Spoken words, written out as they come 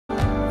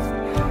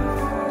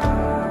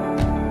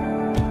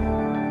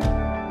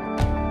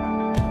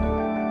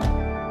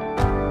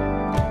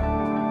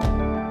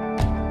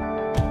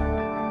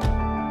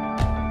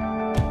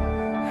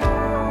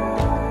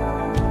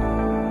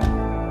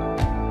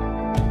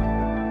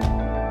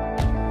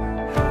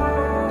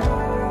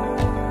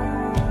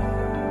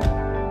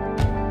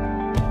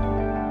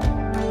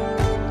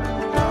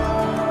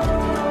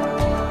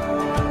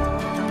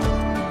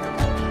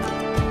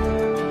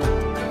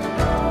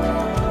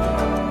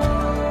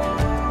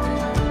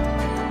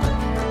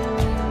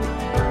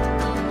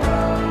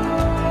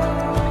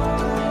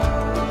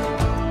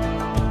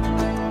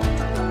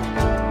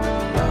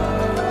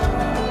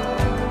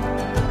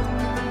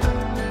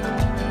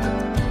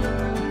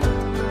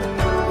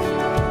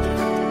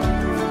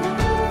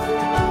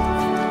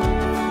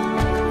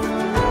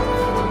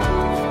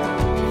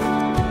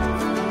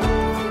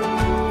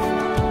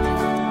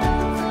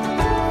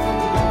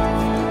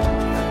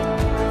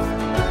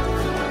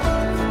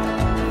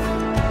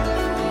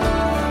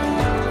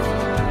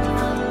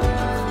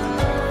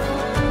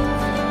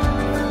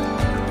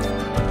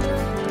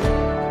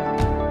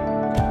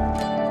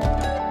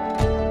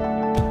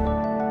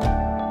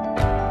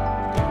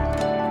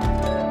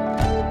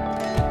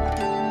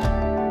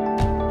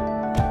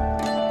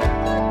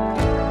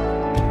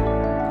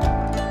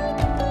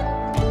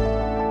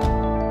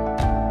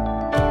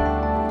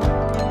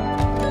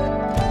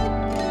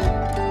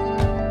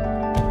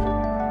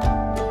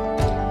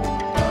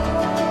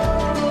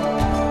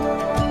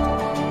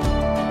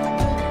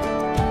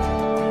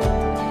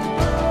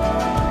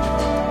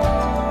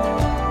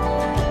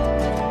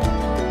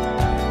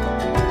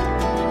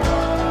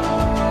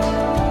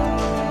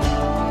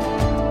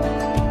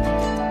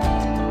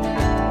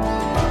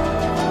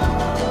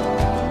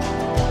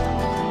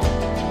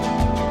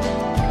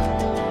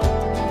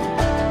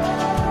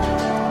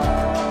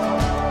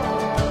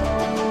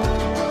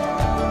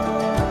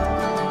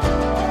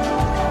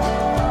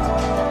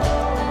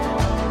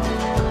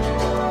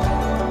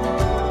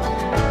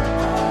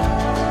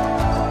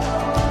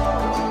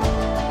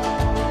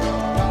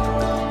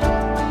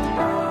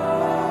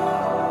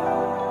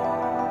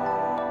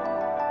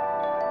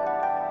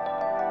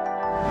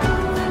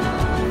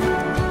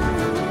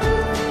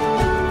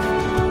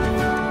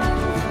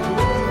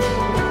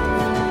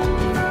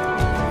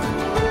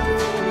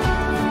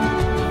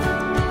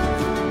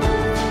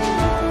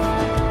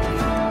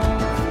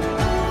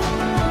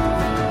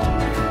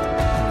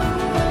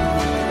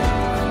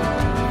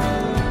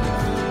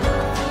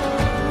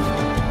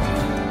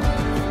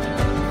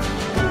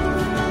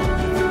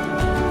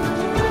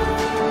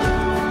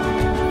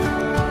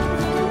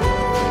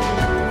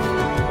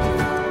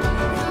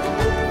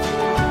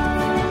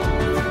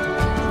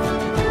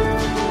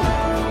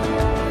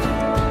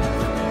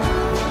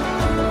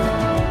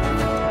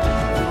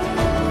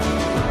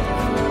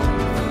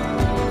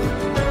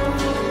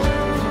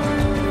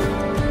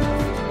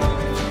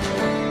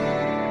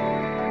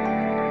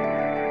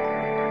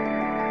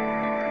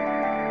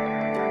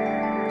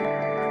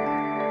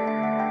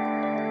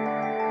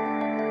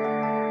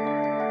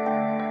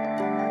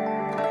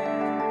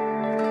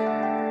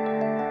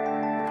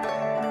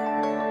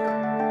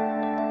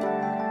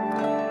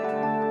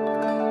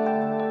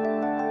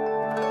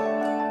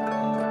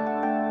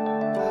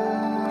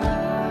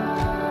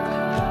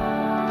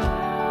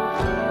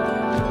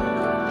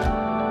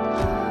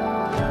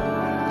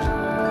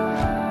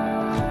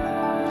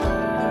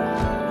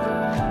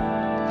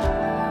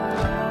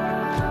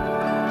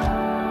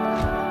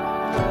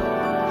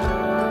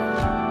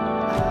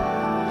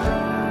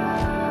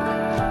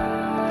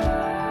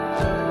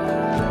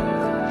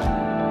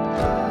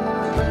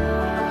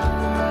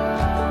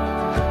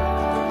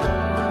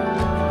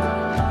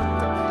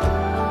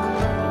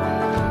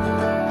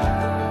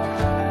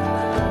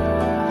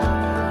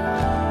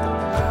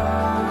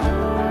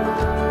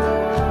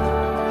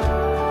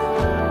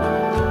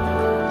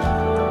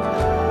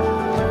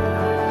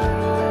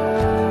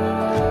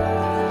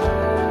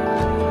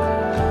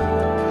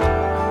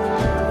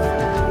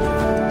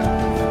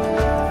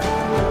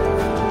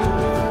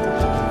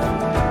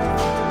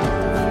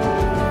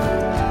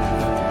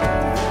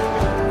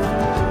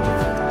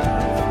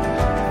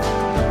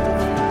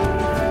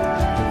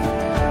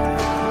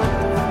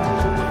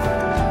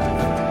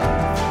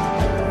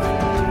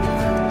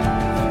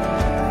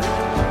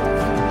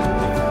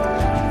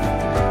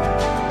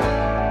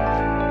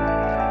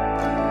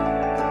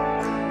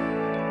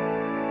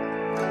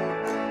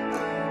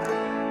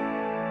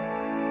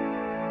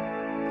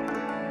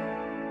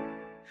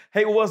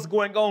Hey, what's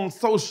going on,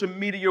 social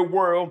media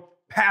world?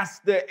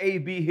 Pastor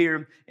AB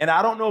here. And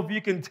I don't know if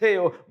you can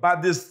tell by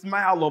this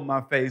smile on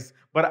my face,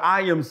 but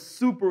I am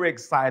super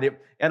excited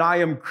and I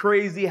am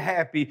crazy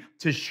happy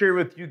to share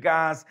with you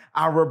guys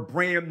our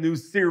brand new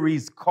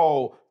series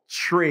called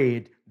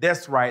Tread.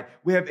 That's right.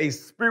 We have a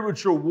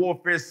spiritual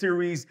warfare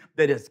series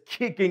that is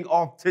kicking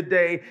off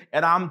today.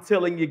 And I'm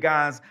telling you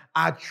guys,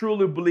 I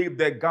truly believe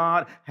that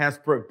God has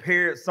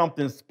prepared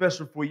something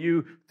special for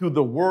you through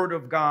the word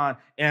of God.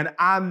 And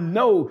I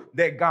know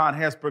that God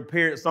has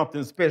prepared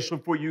something special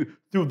for you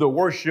through the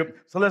worship.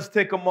 So let's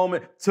take a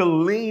moment to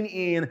lean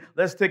in.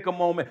 Let's take a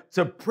moment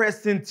to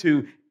press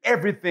into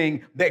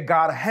everything that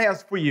God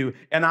has for you.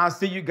 And I'll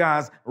see you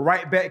guys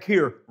right back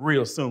here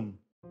real soon.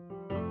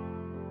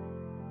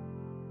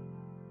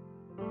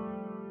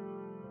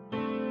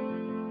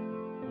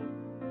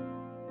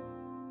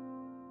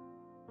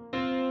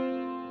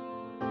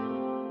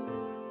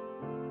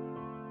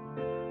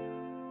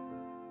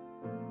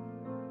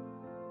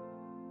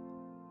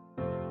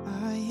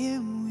 I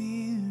am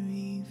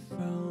weary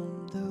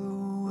from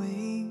the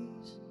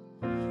waves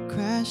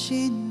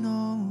crashing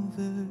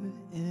over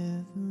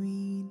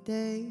every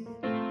day.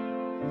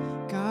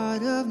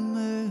 God of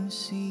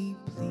mercy,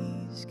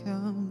 please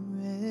come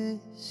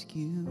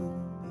rescue me.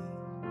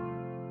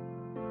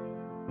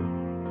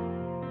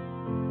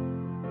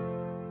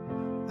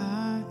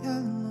 I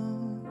am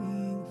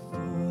longing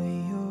for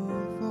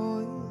your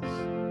voice,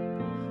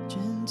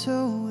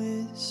 gentle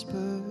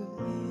whisper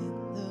in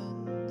the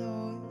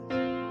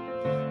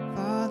noise.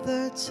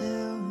 Father,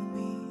 tell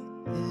me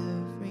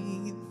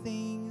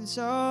everything's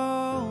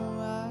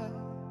alright.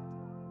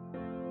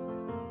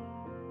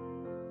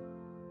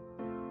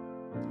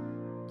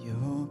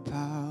 Your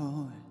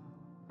power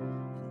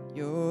and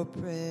your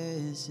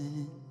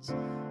presence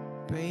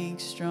break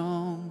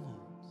strongholds.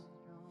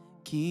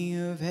 King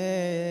of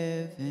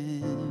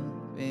heaven,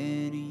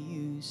 when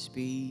you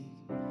speak,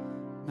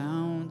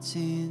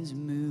 mountains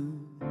move.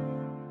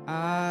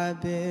 I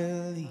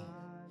believe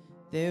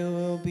there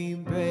will be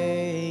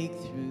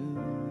breakthrough.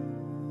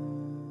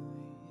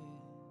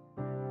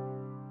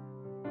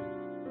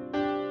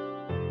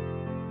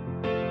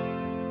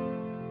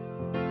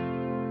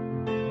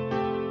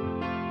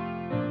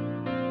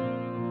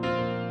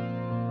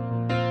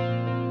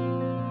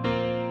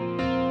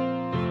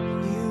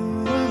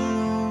 You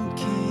alone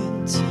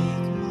can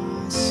take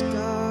my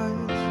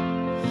scars,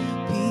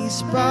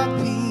 piece by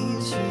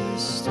piece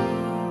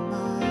restore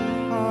my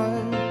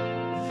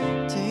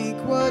heart. Take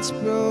what's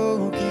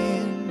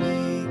broken,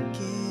 make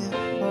it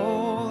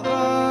whole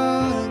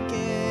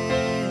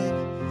again.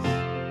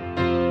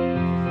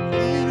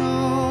 And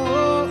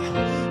oh,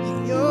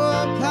 in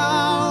your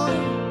power,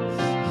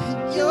 in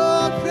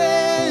your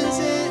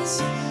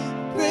presence,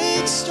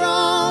 break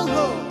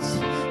strongholds.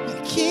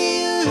 The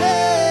King of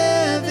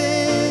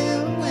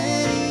heaven,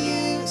 when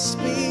you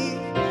speak,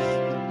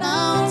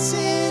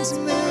 mountains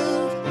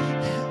move.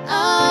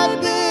 I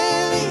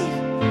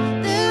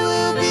believe there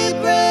will be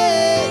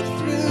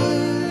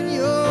breakthrough in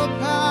your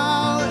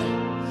power,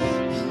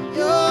 in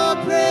your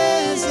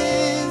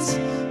presence,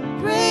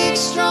 break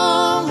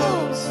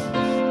strongholds.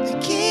 The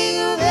King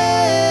of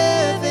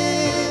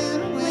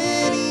heaven,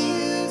 when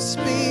you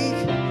speak,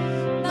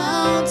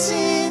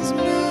 mountains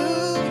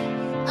move.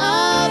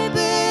 I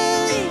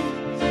believe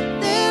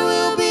there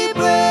will be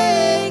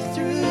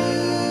breakthrough.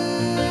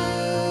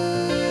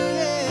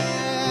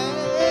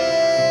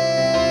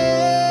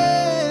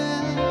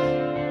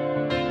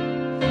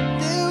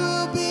 There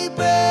will be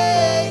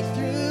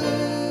breakthrough.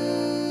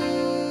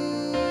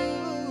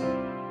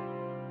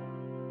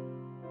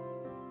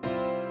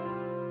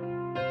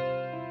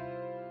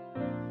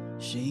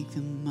 Shake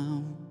the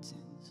mountains,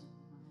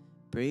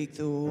 break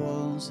the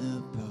walls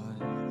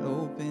apart,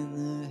 open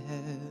the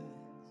heavens.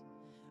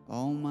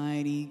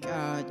 Almighty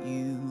God,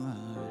 you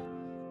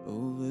are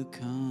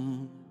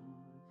overcome,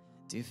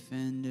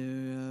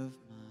 defender of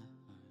my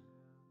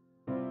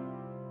heart.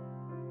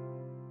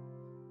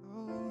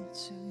 Oh,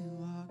 it's who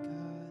you are,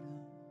 God.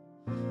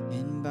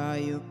 And by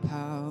your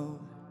power,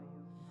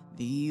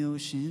 the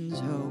oceans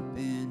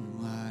open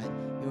wide,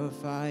 your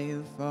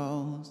fire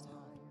falls down,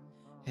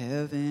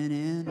 heaven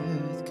and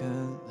earth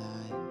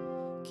collide.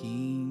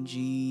 King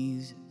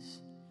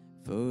Jesus,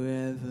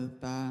 forever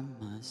by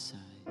my side.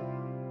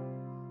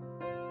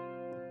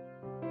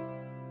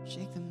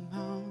 Shake the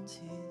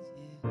mountains,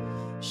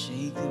 yeah.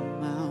 Shake the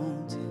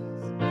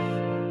mountains,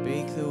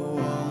 break the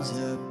walls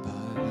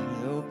apart,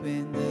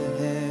 open the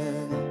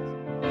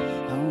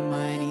heavens.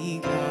 Almighty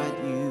God,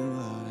 you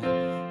are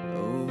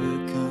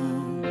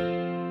overcome,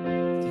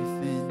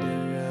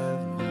 defender of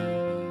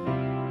my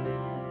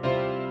heart.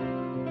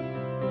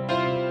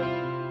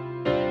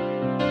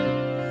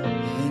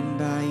 And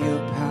by your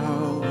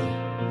power,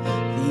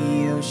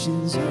 the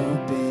oceans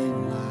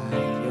open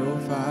wide, your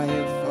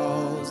fire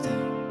falls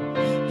down,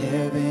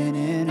 heaven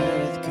and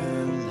earth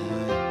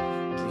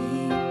collide.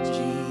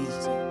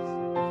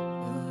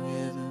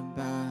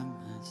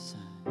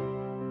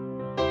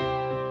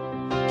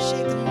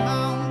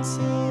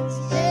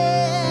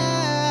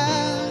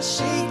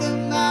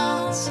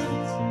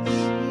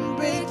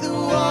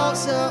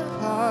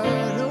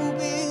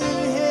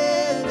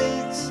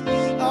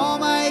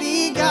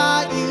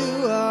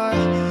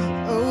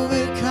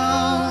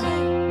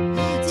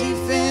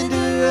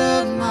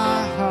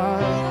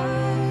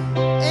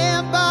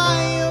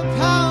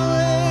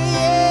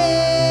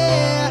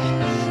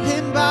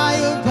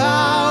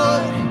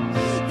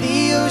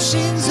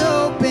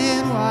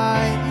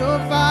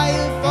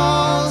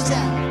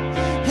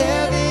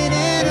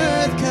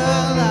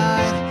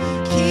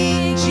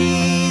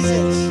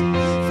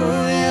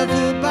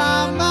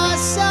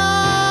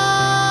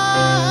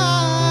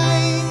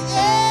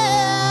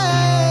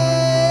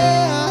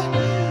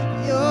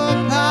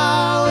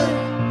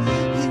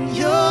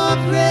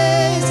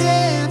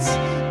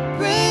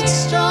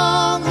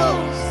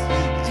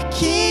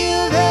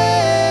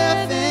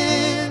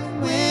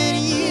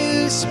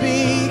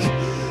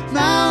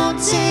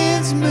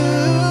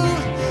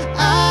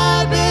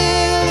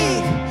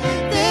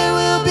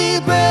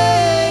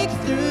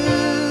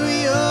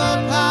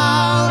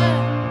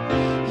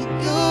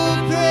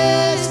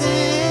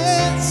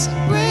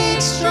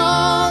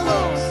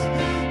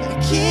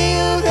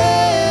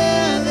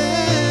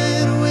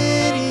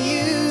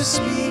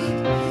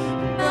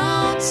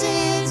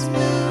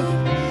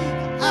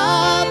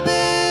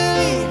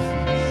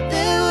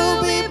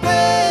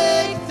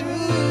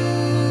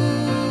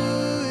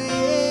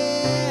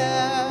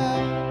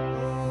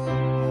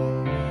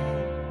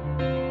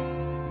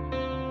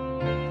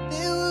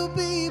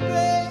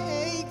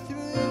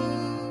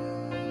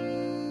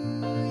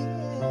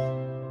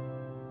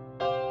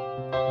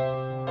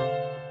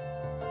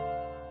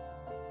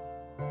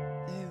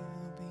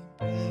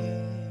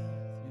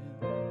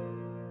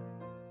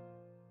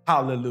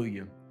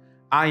 Hallelujah.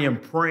 I am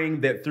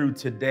praying that through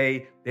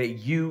today, that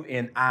you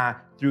and I,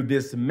 through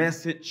this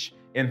message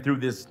and through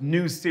this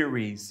new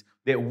series,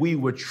 that we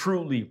would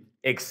truly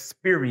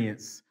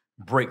experience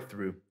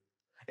breakthrough.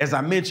 As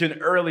I mentioned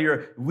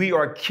earlier, we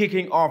are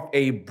kicking off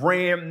a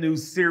brand new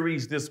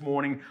series this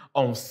morning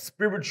on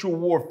spiritual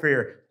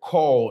warfare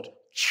called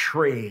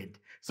Tread.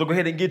 So go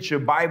ahead and get your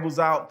Bibles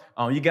out.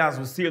 You guys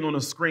will see it on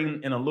the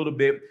screen in a little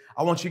bit.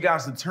 I want you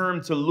guys to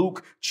turn to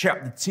Luke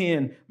chapter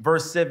 10,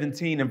 verse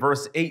 17 and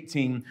verse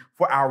 18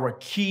 for our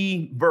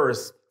key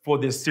verse for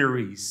this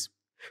series.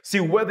 See,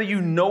 whether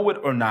you know it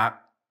or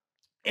not,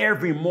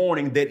 every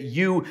morning that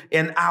you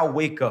and I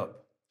wake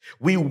up,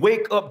 we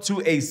wake up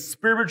to a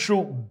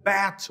spiritual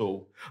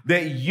battle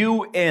that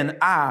you and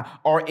I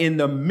are in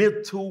the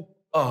middle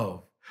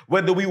of.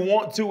 Whether we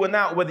want to or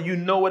not, whether you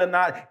know it or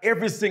not,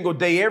 every single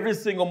day, every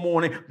single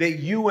morning that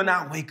you and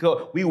I wake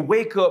up, we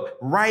wake up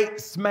right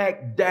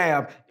smack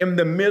dab in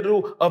the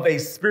middle of a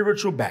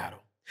spiritual battle.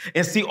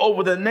 And see,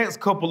 over the next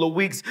couple of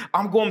weeks,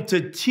 I'm going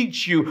to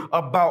teach you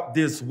about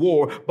this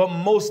war. But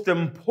most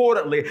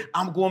importantly,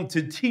 I'm going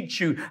to teach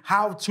you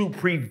how to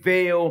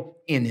prevail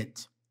in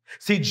it.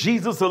 See,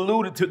 Jesus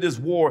alluded to this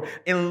war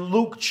in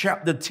Luke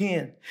chapter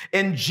 10,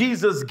 and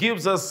Jesus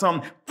gives us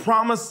some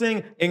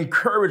promising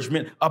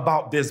encouragement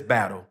about this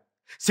battle.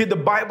 See, the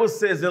Bible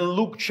says in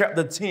Luke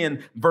chapter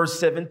 10, verse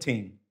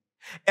 17,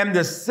 and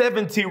the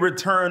 70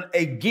 returned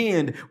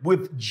again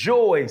with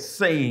joy,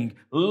 saying,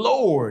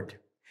 Lord,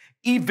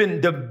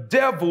 even the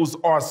devils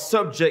are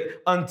subject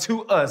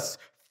unto us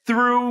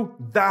through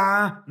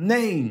thy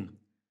name.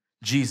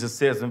 Jesus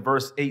says in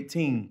verse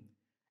 18,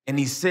 and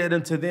he said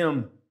unto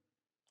them,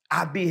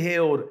 I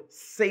beheld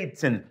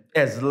Satan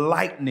as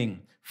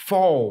lightning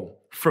fall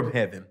from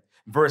heaven.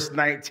 Verse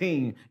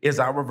 19 is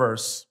our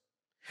verse.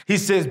 He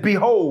says,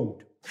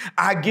 behold,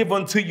 I give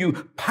unto you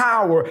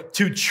power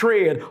to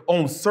tread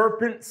on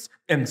serpents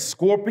and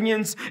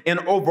scorpions and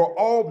over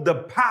all the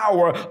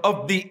power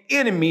of the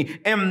enemy,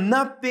 and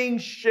nothing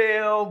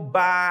shall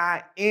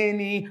by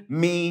any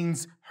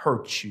means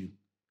hurt you.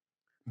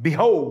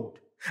 Behold,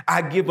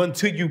 I give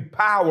unto you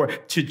power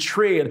to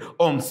tread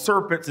on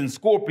serpents and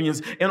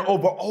scorpions and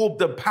over all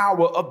the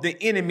power of the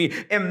enemy,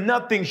 and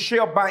nothing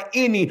shall by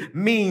any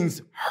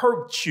means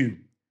hurt you.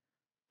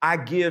 I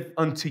give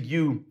unto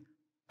you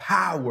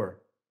power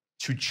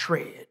to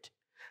tread.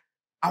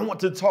 I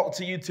want to talk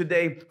to you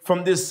today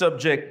from this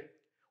subject,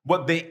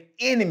 what the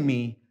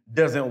enemy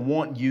doesn't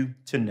want you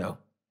to know.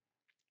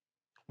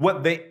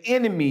 What the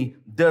enemy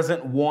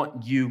doesn't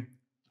want you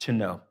to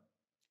know.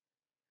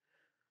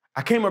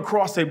 I came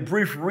across a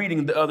brief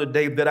reading the other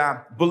day that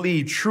I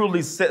believe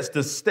truly sets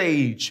the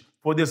stage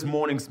for this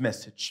morning's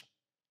message.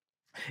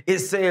 It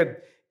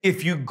said,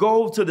 if you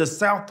go to the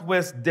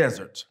Southwest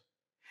desert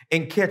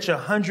and catch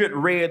 100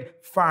 red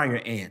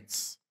fire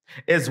ants,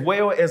 as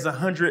well as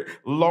 100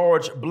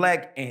 large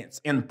black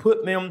ants, and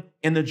put them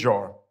in a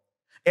jar,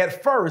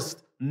 at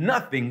first,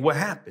 nothing will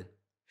happen.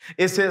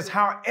 It says,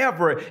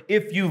 however,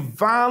 if you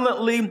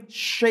violently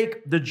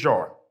shake the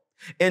jar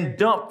and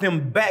dump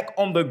them back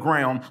on the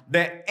ground,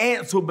 the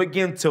ants will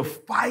begin to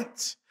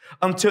fight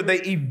until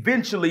they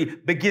eventually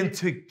begin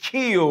to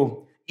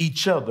kill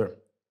each other.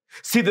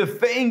 See, the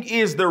thing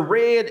is, the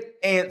red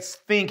ants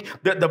think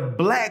that the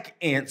black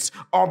ants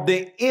are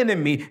the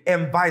enemy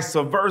and vice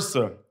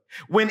versa,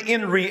 when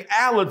in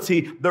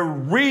reality, the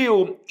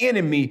real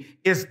enemy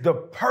is the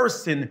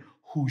person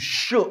who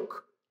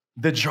shook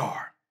the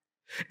jar.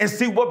 And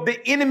see, what the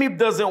enemy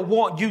doesn't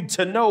want you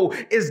to know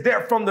is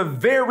that from the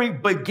very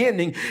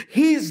beginning,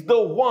 he's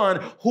the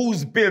one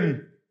who's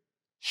been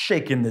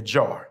shaking the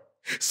jar.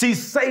 See,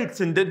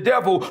 Satan, the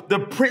devil, the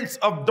prince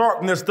of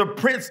darkness, the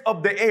prince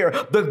of the air,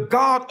 the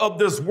God of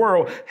this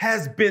world,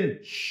 has been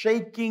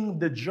shaking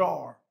the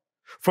jar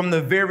from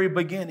the very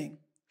beginning.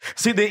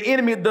 See, the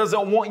enemy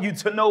doesn't want you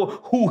to know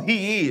who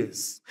he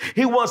is.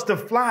 He wants to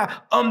fly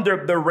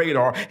under the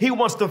radar. He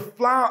wants to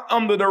fly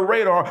under the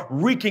radar,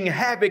 wreaking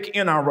havoc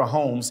in our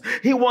homes.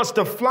 He wants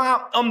to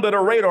fly under the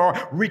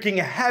radar, wreaking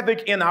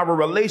havoc in our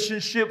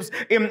relationships,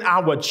 in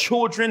our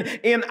children,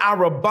 in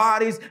our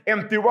bodies,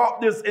 and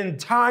throughout this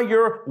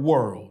entire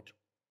world.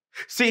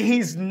 See,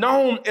 he's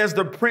known as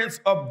the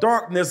Prince of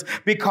Darkness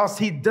because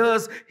he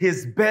does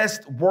his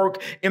best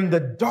work in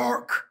the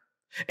dark.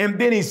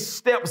 And then he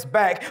steps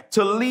back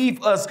to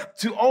leave us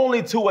to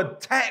only to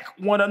attack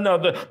one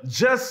another,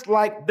 just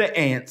like the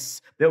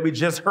ants that we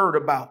just heard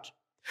about.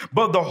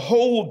 But the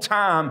whole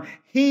time,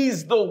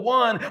 he's the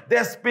one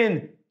that's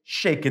been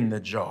shaking the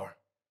jar.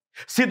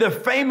 See, the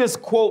famous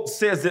quote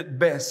says it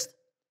best.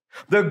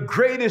 The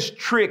greatest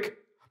trick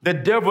the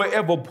devil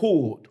ever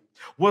pulled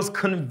was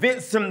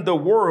convincing the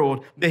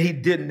world that he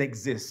didn't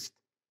exist.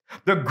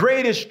 The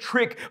greatest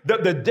trick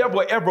that the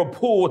devil ever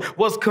pulled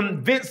was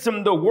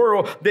convincing the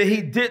world that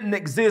he didn't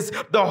exist.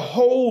 The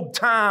whole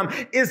time,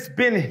 it's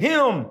been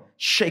him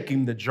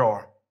shaking the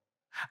jar.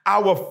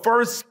 Our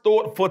first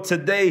thought for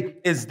today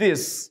is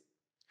this: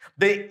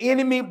 the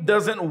enemy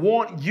doesn't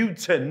want you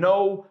to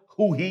know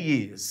who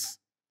he is.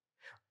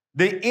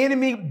 The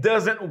enemy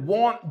doesn't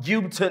want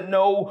you to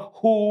know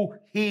who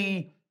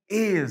he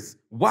is.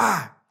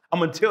 Why? I'm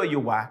going to tell you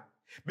why.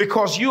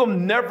 Because you'll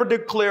never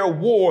declare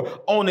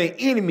war on an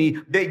enemy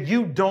that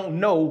you don't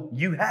know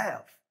you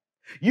have.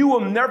 You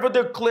will never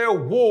declare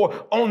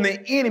war on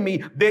the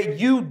enemy that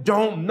you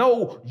don't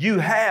know you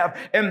have.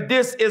 And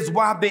this is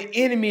why the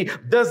enemy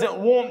doesn't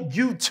want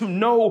you to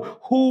know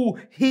who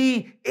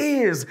he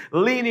is.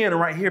 Lean in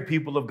right here,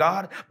 people of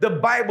God. The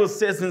Bible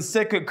says in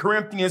 2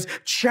 Corinthians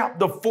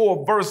chapter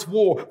 4, verse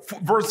 4,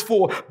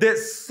 that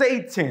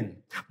Satan,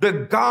 the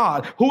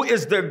God who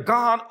is the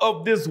God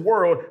of this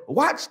world,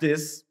 watch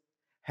this,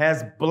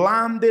 has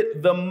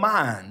blinded the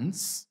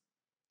minds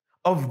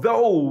of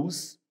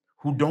those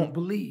who don't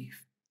believe.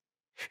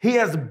 He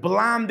has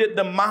blinded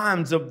the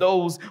minds of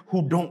those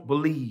who don't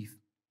believe.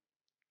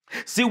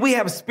 See, we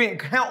have spent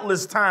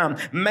countless time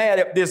mad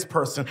at this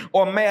person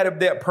or mad at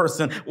that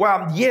person.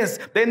 While yes,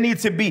 they need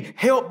to be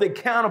held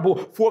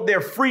accountable for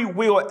their free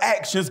will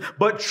actions,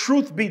 but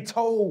truth be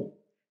told,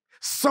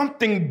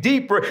 something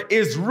deeper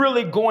is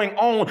really going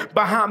on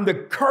behind the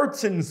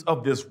curtains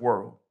of this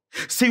world.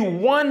 See,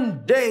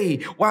 one day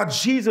while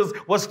Jesus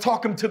was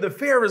talking to the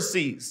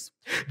Pharisees,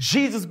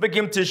 Jesus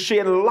began to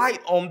shed light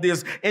on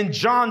this in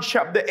John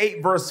chapter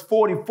 8, verse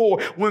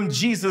 44, when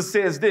Jesus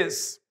says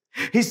this.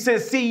 He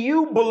says, see,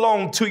 you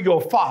belong to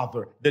your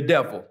father, the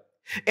devil,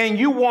 and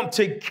you want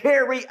to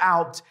carry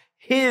out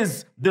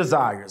his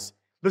desires.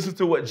 Listen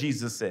to what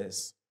Jesus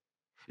says.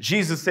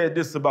 Jesus said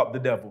this about the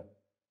devil,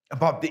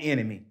 about the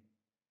enemy.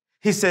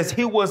 He says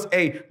he was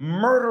a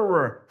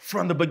murderer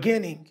from the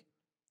beginning,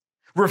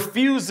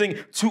 refusing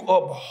to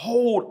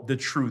uphold the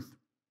truth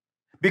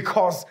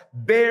because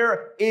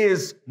there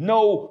is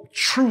no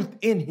truth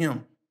in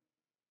him.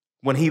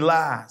 When he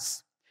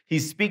lies, he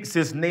speaks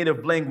his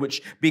native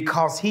language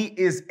because he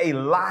is a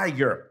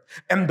liar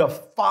and the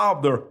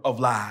father of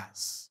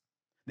lies.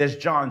 That's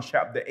John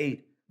chapter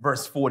 8,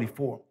 verse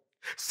 44.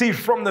 See,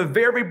 from the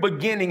very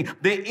beginning,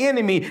 the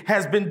enemy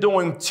has been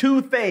doing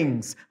two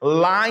things,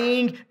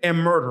 lying and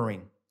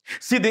murdering.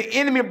 See, the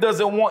enemy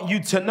doesn't want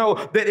you to know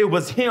that it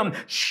was him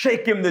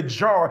shaking the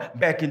jar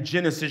back in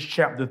Genesis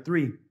chapter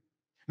 3.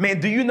 Man,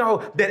 do you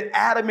know that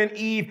Adam and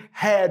Eve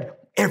had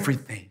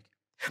everything?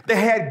 They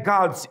had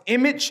God's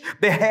image.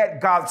 They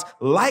had God's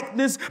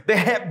likeness. They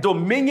had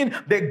dominion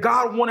that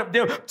God wanted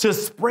them to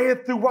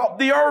spread throughout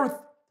the earth.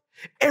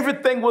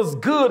 Everything was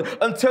good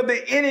until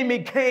the enemy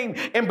came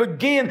and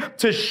began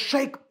to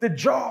shake the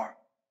jar.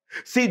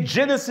 See,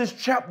 Genesis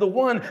chapter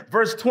 1,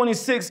 verse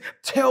 26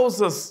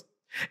 tells us,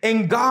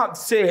 and God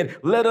said,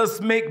 let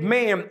us make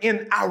man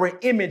in our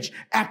image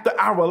after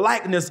our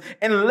likeness,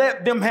 and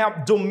let them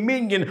have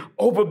dominion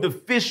over the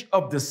fish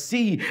of the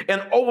sea,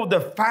 and over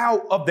the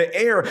fowl of the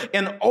air,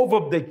 and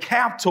over the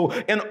cattle,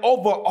 and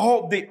over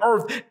all the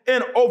earth,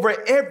 and over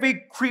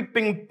every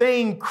creeping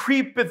thing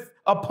creepeth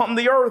upon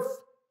the earth.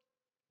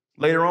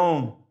 Later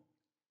on,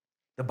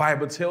 the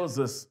Bible tells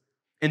us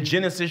in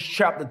Genesis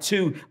chapter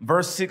 2,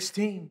 verse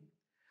 16,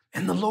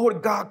 and the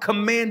Lord God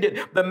commanded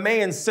the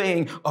man,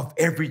 saying, of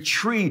every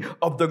tree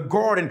of the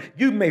garden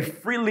you may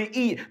freely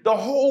eat. The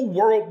whole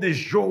world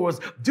is yours.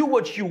 Do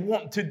what you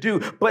want to do.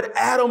 But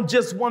Adam,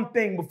 just one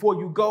thing before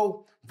you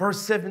go. Verse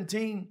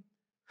 17.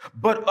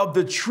 But of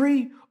the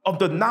tree of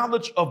the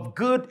knowledge of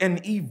good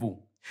and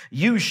evil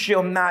you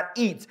shall not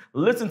eat.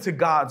 Listen to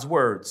God's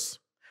words.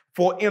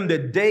 For in the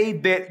day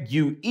that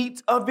you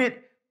eat of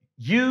it,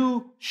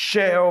 you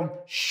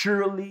shall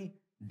surely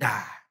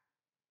die.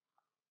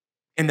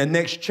 In the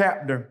next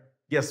chapter,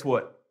 guess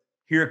what?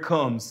 Here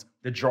comes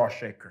the jar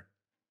shaker.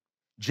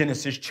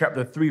 Genesis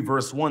chapter 3,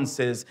 verse 1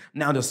 says,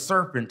 now the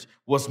serpent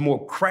was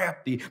more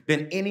crafty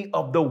than any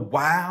of the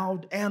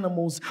wild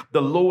animals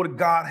the Lord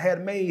God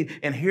had made.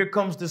 And here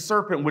comes the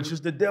serpent, which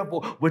is the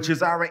devil, which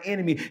is our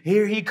enemy.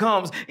 Here he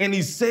comes. And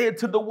he said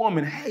to the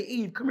woman, hey,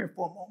 Eve, come here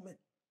for a moment.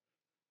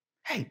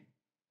 Hey,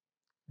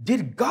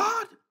 did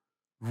God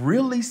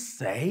really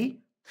say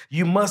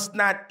you must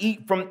not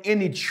eat from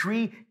any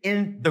tree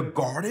in the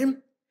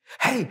garden?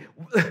 Hey,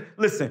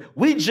 listen,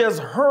 we just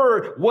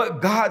heard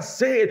what God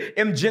said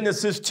in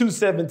Genesis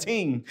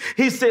 2:17.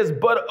 He says,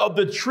 but of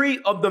the tree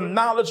of the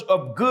knowledge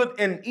of good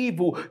and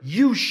evil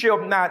you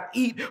shall not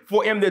eat,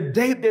 for in the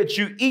day that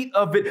you eat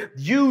of it,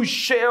 you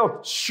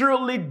shall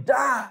surely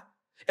die.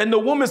 And the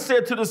woman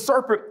said to the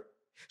serpent,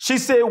 she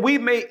said, we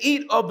may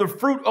eat of the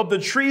fruit of the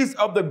trees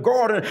of the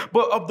garden,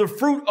 but of the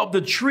fruit of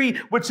the tree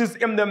which is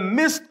in the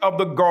midst of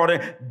the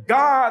garden,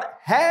 God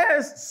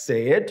has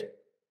said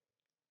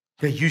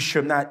that you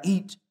shall not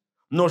eat,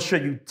 nor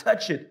shall you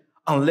touch it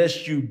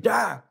unless you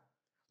die.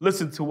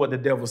 Listen to what the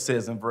devil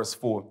says in verse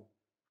 4.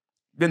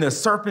 Then the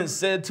serpent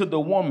said to the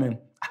woman,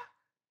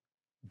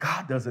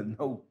 God doesn't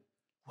know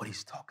what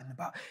he's talking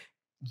about.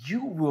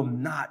 You will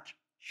not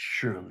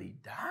surely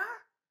die.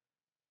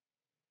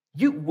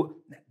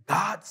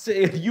 God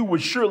said you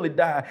would surely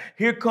die.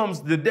 Here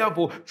comes the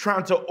devil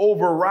trying to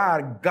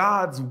override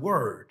God's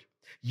word.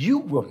 You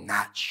will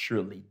not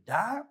surely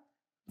die.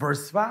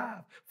 Verse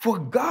 5, for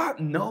God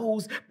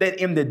knows that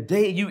in the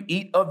day you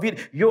eat of it,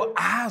 your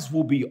eyes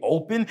will be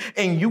open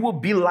and you will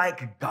be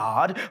like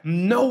God,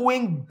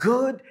 knowing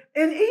good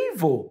and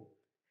evil.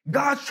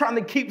 God's trying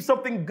to keep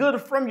something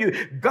good from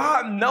you.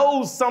 God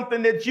knows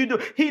something that you do.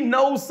 He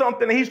knows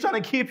something and he's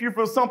trying to keep you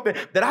from something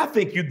that I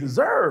think you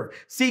deserve.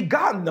 See,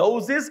 God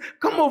knows this.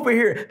 Come over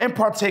here and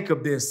partake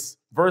of this.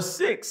 Verse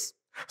 6,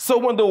 so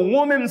when the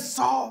woman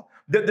saw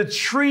that the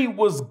tree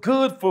was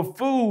good for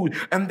food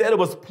and that it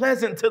was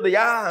pleasant to the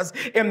eyes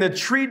and the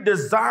tree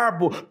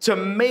desirable to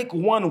make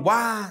one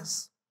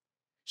wise,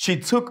 she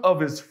took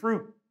of its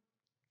fruit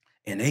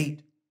and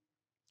ate.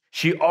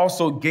 She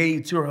also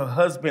gave to her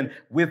husband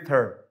with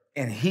her,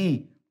 and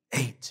he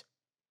ate.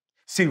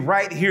 See,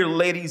 right here,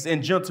 ladies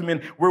and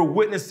gentlemen, we're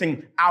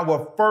witnessing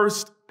our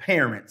first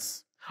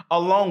parents,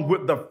 along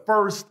with the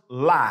first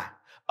lie,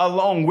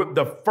 along with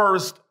the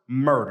first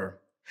murder.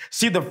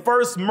 See, the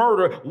first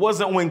murder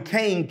wasn't when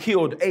Cain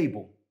killed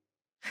Abel.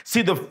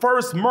 See, the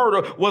first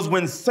murder was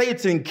when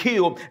Satan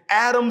killed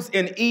Adam's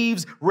and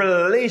Eve's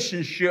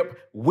relationship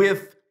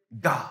with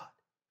God.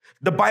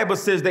 The Bible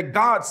says that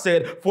God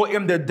said, for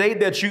in the day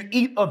that you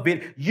eat of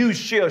it, you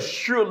shall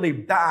surely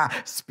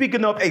die.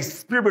 Speaking of a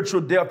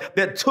spiritual death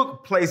that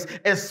took place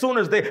as soon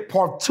as they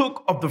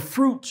partook of the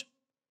fruit.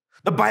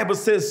 The Bible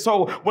says,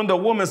 so when the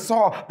woman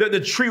saw that the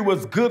tree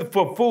was good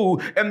for food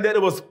and that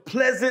it was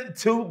pleasant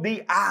to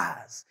the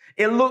eyes.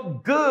 It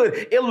looked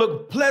good. It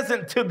looked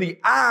pleasant to the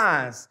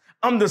eyes.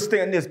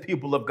 Understand this,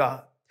 people of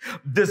God.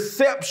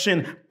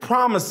 Deception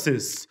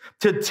promises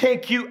to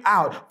take you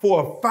out for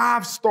a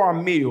 5-star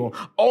meal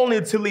only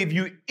to leave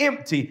you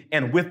empty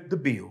and with the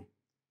bill.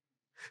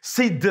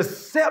 See,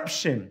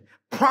 deception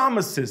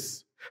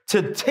promises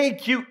to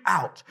take you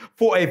out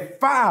for a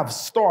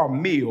 5-star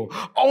meal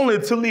only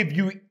to leave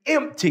you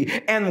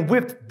empty and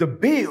with the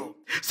bill.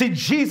 See,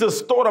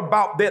 Jesus thought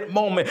about that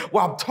moment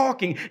while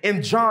talking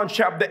in John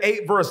chapter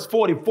 8, verse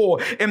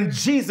 44. And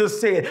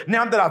Jesus said,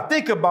 now that I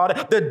think about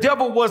it, the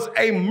devil was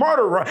a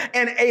murderer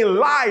and a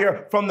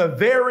liar from the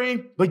very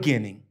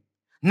beginning.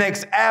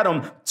 Next,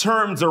 Adam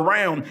turns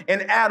around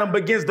and Adam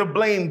begins to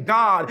blame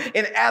God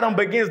and Adam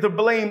begins to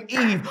blame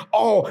Eve,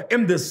 all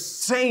in the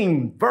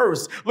same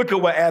verse. Look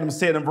at what Adam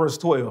said in verse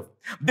 12.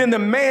 Then the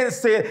man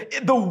said,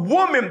 the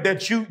woman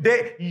that you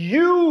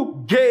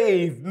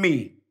gave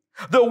me,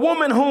 the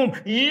woman whom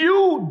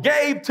you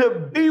gave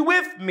to be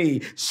with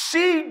me,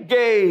 she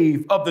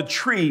gave of the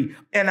tree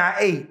and I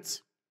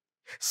ate.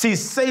 See,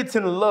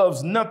 Satan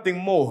loves nothing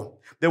more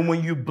than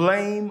when you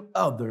blame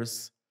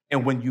others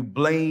and when you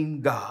blame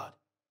God.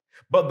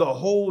 But the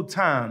whole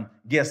time,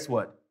 guess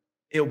what?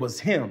 It was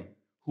him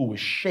who was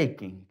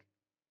shaking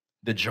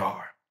the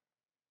jar.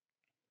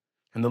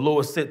 And the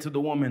Lord said to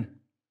the woman,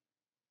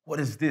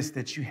 what is this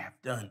that you have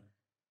done?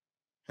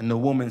 And the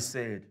woman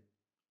said,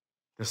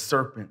 the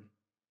serpent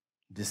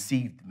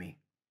deceived me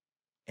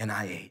and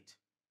I ate.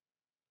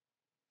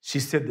 She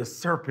said, the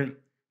serpent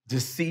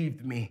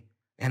deceived me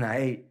and I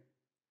ate.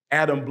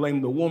 Adam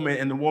blamed the woman,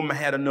 and the woman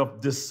had enough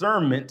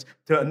discernment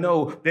to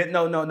know that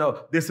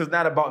no, this is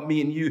not about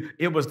me and you.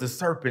 It was the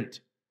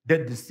serpent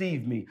that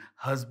deceived me.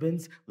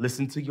 Husbands,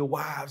 listen to your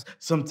wives.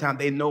 Sometimes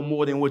they know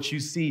more than what you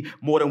see,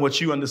 more than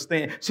what you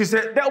understand. She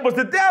said, that was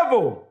the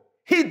devil.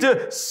 He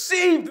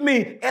deceived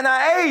me and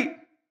I ate.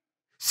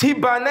 See,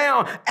 by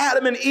now,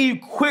 Adam and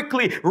Eve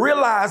quickly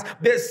realized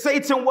that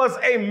Satan was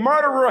a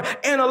murderer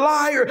and a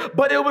liar,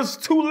 but it was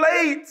too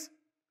late.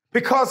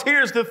 Because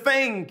here's the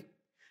thing.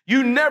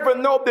 You never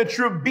know that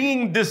you're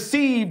being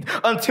deceived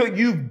until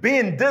you've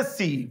been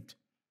deceived.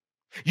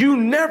 You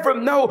never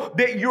know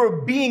that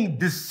you're being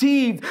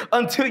deceived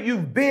until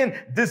you've been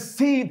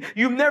deceived.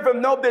 You never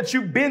know that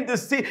you've been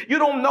deceived. You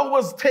don't know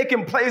what's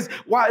taking place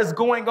while it's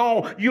going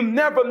on. You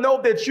never know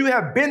that you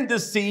have been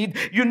deceived.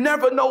 You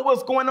never know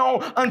what's going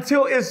on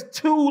until it's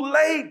too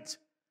late.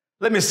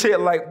 Let me say it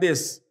like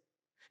this.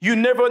 You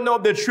never know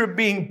that you're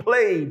being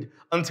played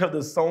until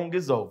the song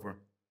is over.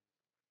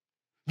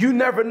 You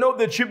never know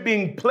that you're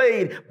being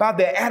played by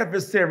the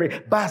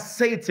adversary, by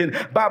Satan,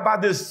 by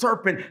this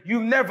serpent.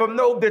 You never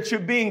know that you're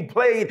being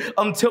played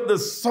until the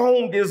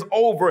song is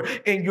over.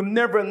 And you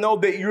never know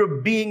that you're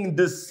being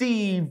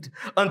deceived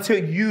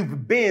until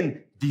you've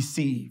been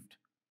deceived.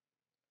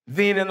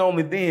 Then and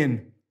only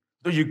then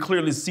do you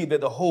clearly see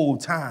that the whole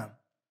time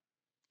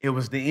it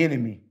was the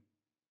enemy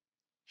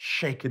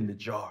shaking the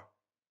jar.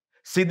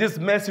 See, this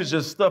message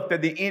is stuff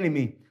that the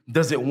enemy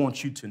doesn't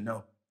want you to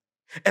know.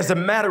 As a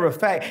matter of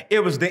fact,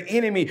 it was the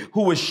enemy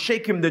who was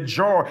shaking the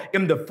jar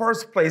in the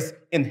first place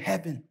in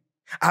heaven.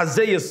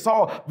 Isaiah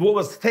saw what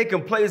was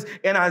taking place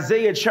in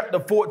Isaiah chapter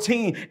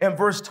 14 and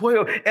verse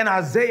 12. And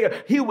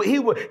Isaiah,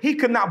 he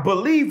could not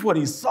believe what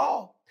he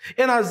saw.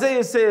 And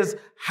Isaiah says,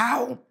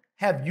 how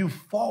have you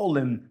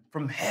fallen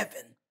from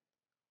heaven,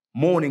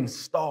 morning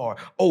star?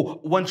 Oh,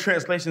 one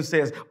translation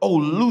says, oh,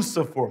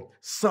 Lucifer,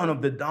 son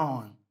of the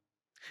dawn.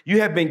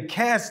 You have been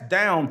cast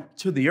down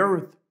to the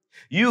earth.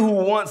 You who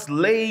once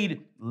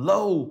laid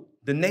low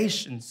the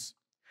nations.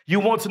 You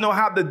want to know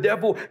how the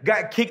devil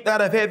got kicked out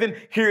of heaven?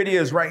 Here it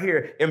is right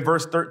here in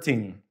verse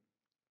 13.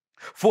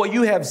 For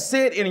you have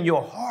said in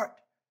your heart,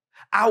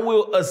 I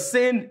will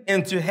ascend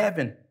into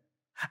heaven.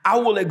 I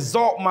will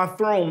exalt my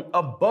throne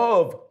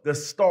above the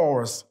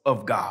stars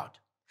of God.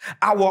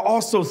 I will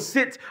also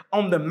sit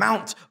on the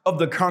mount of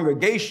the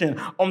congregation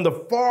on the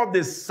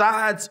farthest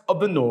sides of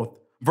the north.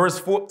 Verse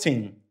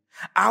 14,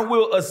 I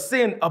will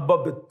ascend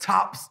above the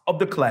tops of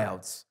the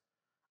clouds.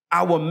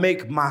 I will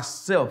make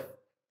myself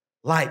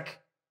like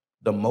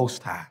the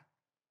Most High.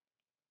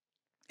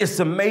 It's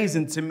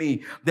amazing to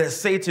me that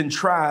Satan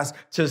tries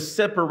to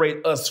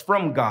separate us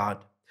from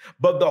God,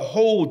 but the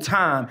whole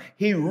time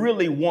he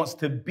really wants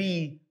to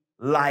be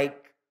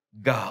like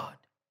God.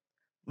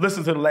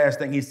 Listen to the last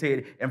thing he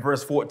said in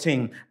verse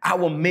 14. I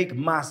will make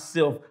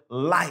myself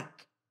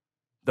like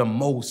the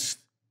Most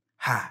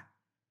High.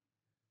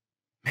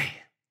 Man,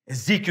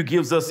 Ezekiel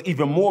gives us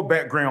even more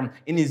background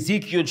in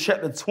Ezekiel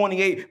chapter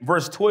 28,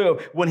 verse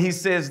 12, when he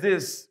says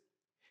this,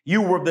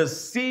 you were the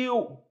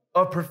seal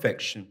of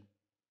perfection.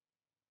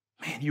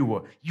 Man, you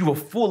were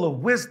full of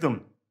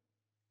wisdom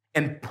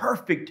and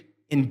perfect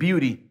in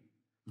beauty.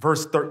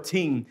 Verse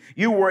 13,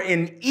 you were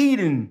in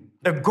Eden,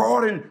 the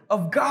garden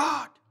of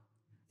God.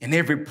 And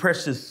every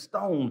precious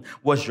stone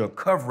was your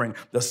covering,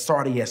 the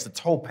sardius, the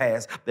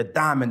topaz, the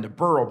diamond, the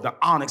beryl, the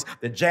onyx,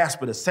 the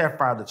jasper, the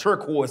sapphire, the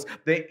turquoise,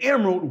 the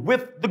emerald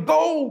with the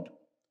gold.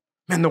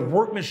 And the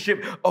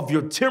workmanship of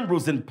your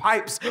timbrels and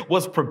pipes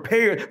was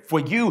prepared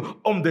for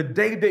you on the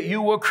day that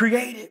you were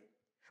created.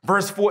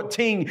 Verse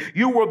 14,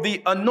 you were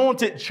the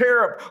anointed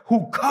cherub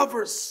who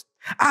covers.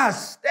 I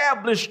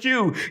established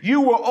you.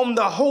 You were on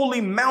the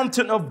holy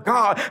mountain of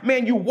God.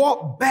 Man, you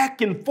walked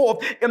back and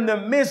forth in the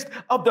midst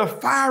of the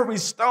fiery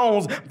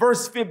stones.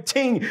 Verse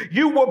 15,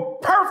 you were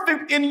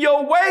perfect in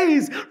your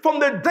ways from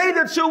the day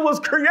that you was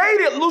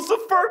created,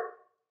 Lucifer,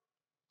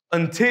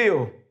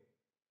 until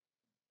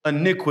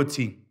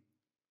iniquity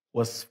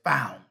was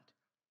found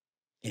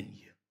in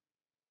you.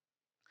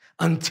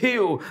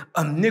 Until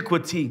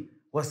iniquity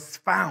was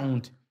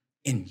found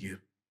in you.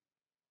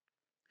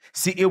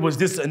 See, it was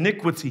this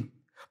iniquity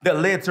that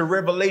led to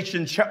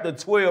Revelation chapter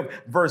 12,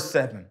 verse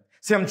 7.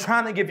 See, I'm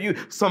trying to give you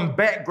some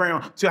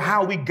background to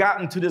how we got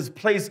into this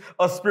place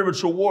of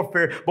spiritual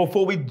warfare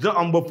before we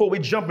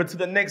jump into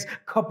the next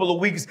couple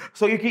of weeks,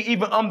 so you can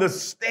even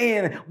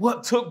understand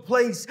what took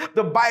place.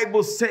 The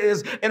Bible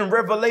says in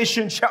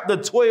Revelation chapter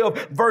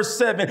 12, verse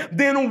 7,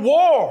 then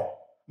war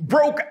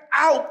broke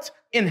out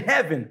in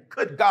heaven.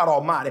 Good God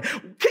Almighty.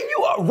 Can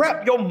you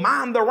wrap your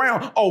mind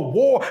around a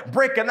war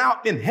breaking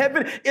out in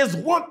heaven? It's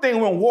one thing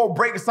when war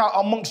breaks out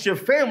amongst your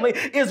family.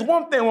 It's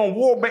one thing when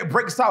war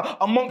breaks out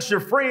amongst your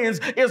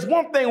friends. It's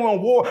one thing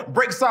when war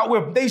breaks out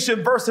with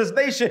nation versus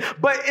nation.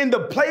 But in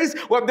the place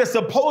where there's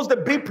supposed to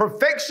be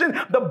perfection,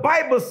 the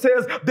Bible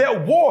says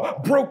that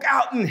war broke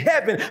out in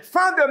heaven.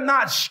 Find it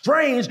not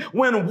strange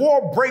when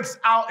war breaks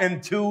out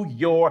into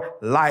your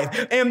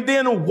life. And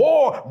then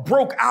war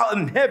broke out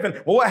in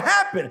heaven. Well, what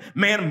happened?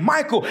 Man,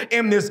 Michael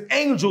and his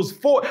angels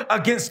fought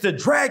against the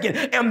dragon,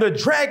 and the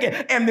dragon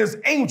and his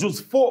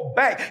angels fought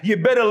back. You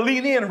better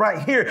lean in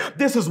right here.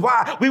 This is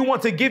why we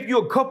want to give you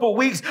a couple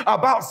weeks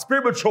about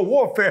spiritual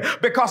warfare,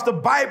 because the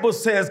Bible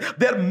says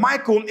that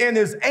Michael and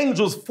his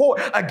angels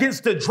fought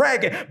against the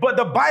dragon, but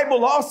the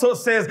Bible also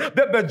says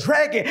that the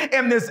dragon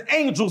and his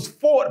angels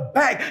fought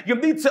back. You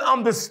need to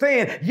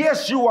understand,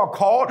 yes, you are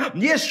called,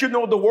 yes, you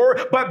know the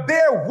word, but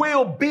there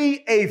will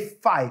be a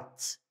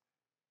fight.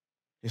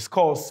 It's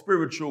called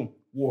spiritual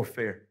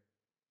warfare.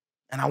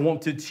 And I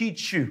want to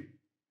teach you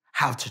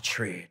how to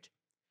tread.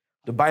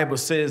 The Bible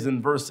says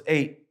in verse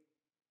 8,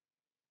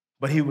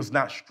 but he was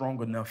not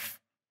strong enough,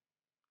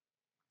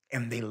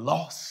 and they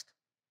lost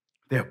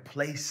their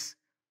place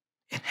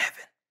in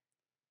heaven.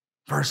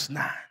 Verse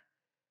 9.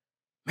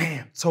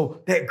 Man,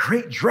 so that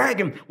great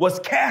dragon was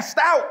cast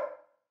out.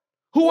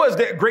 Who was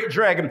that great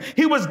dragon?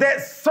 He was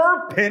that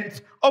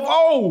serpent of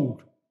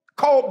old,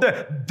 called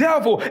the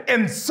devil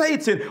and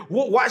Satan,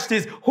 watch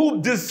this,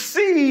 who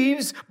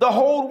deceives the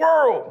whole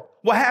world.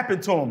 What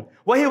happened to him?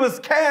 Well, he was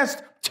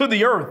cast to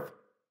the earth.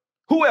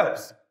 Who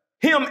else?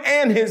 Him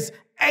and his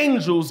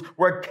angels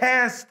were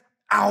cast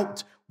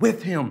out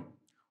with him.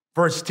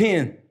 Verse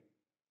 10,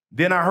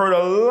 then I heard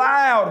a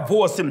loud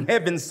voice in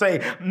heaven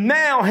say,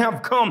 now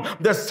have come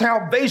the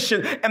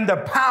salvation and the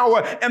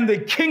power and the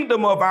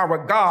kingdom of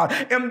our God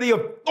and the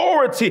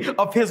authority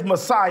of his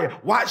Messiah.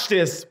 Watch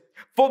this.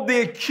 For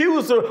the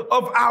accuser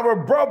of our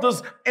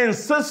brothers and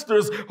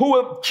sisters who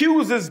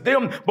accuses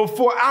them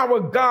before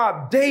our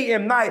God day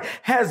and night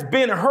has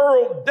been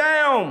hurled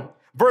down.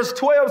 Verse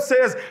 12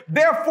 says,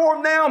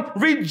 therefore now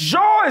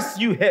rejoice,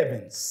 you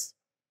heavens,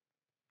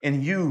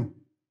 and you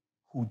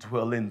who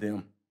dwell in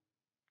them.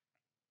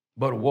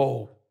 But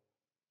woe,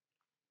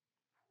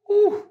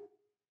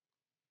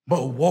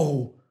 but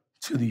woe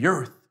to the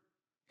earth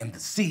and the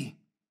sea.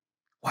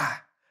 Why?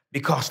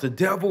 Because the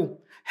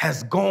devil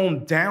has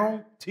gone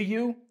down to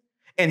you,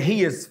 and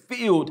he is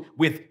filled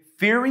with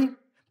fury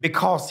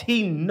because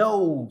he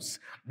knows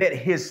that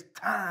his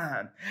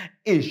time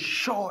is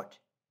short.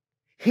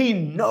 He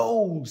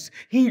knows.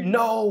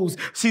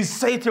 See,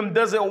 Satan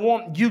doesn't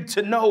want you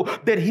to know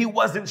that he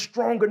wasn't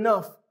strong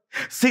enough.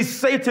 See,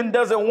 Satan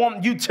doesn't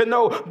want you to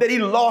know that he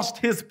lost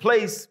his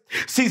place.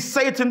 See,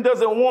 Satan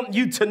doesn't want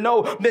you to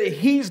know that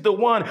he's the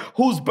one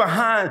who's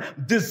behind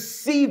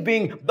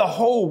deceiving the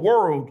whole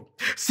world.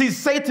 See,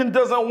 Satan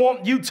doesn't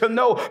want you to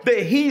know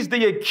that he's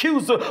the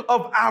accuser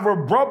of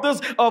our brothers,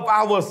 of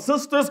our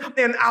sisters,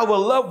 and our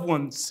loved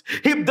ones.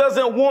 He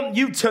doesn't want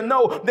you to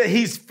know that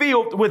he's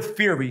filled with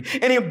fury.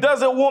 And he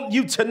doesn't want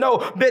you to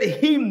know that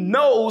he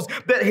knows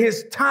that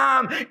his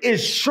time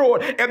is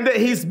short and that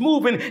he's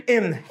moving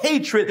in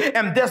hatred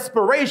and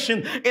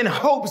desperation in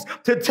hopes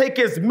to take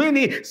as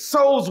many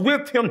souls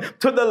with him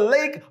to the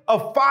lake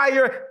of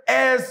fire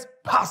as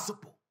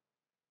possible.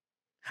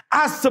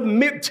 I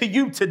submit to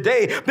you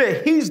today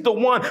that he's the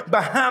one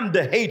behind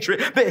the hatred,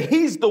 that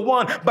he's the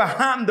one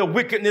behind the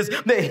wickedness,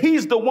 that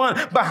he's the one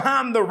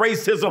behind the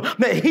racism,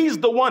 that he's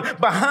the one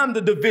behind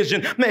the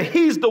division, that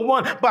he's the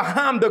one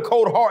behind the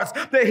cold hearts,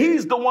 that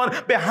he's the one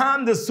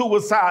behind the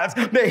suicides,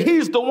 that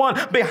he's the one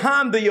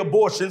behind the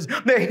abortions,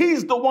 that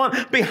he's the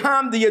one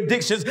behind the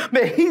addictions,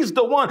 that he's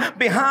the one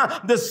behind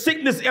the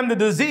sickness and the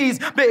disease,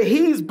 that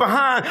he's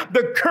behind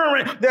the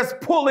current that's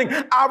pulling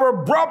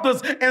our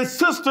brothers and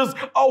sisters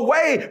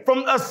away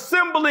from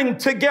assembling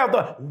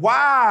together.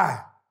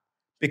 Why?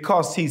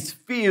 Because he's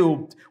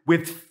filled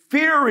with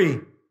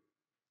fury.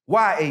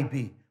 Why,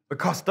 AB?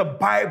 Because the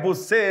Bible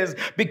says,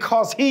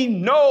 because he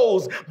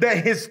knows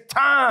that his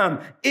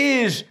time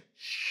is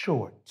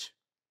short.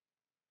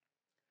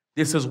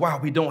 This is why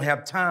we don't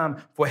have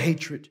time for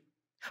hatred.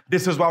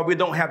 This is why we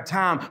don't have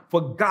time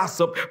for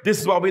gossip. This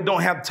is why we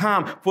don't have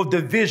time for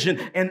division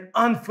and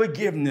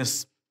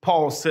unforgiveness.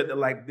 Paul said it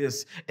like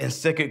this in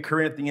 2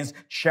 Corinthians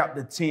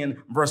chapter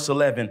 10, verse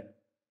 11.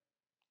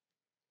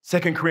 2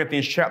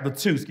 Corinthians chapter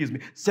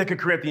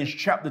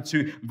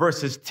 2,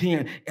 verses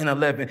 10 and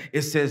 11.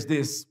 It says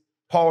this.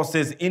 Paul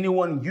says,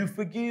 anyone you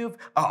forgive,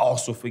 I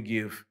also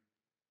forgive.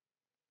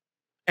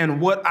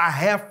 And what I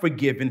have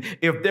forgiven,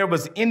 if there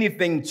was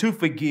anything to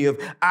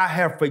forgive, I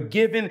have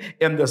forgiven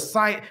in the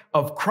sight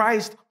of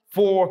Christ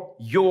for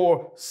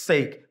your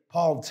sake.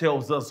 Paul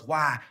tells us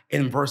why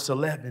in verse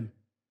 11.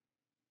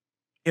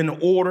 In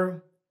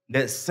order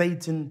that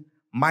Satan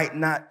might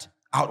not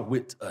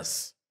outwit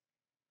us,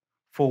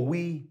 for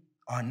we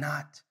are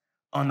not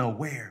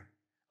unaware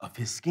of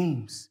his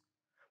schemes.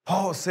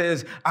 Paul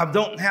says, I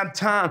don't have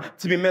time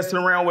to be messing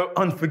around with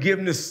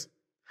unforgiveness.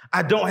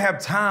 I don't have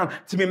time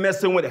to be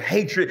messing with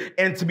hatred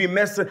and to be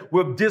messing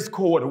with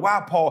discord.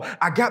 Why, Paul?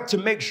 I got to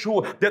make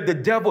sure that the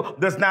devil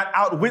does not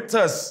outwit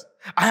us.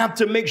 I have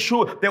to make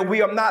sure that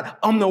we are not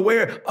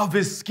unaware of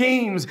his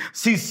schemes.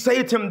 See,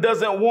 Satan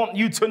doesn't want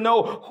you to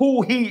know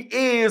who he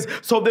is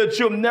so that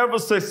you'll never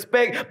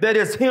suspect that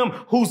it's him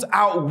who's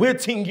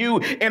outwitting you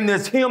and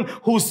it's him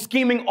who's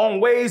scheming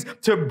on ways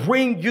to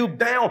bring you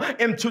down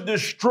and to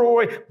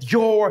destroy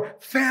your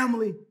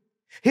family.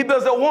 He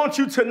doesn't want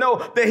you to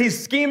know that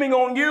he's scheming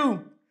on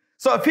you.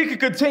 So if he could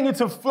continue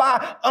to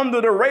fly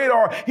under the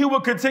radar, he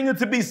will continue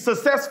to be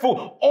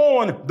successful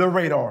on the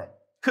radar.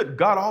 Good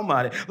God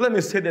Almighty. Let me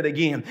say that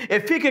again.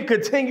 If he can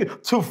continue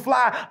to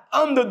fly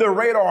under the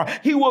radar,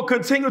 he will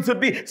continue to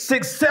be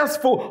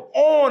successful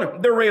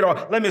on the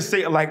radar. Let me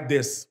say it like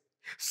this.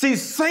 See,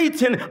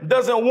 Satan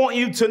doesn't want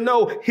you to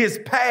know his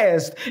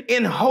past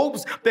in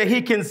hopes that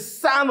he can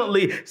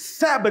silently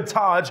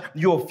sabotage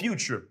your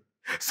future.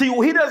 See,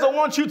 he doesn't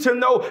want you to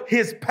know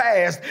his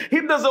past.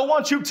 He doesn't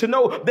want you to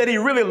know that he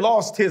really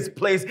lost his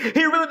place.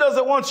 He really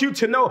doesn't want you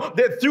to know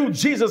that through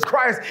Jesus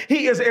Christ,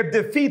 he is a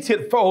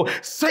defeated foe.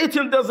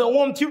 Satan doesn't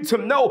want you to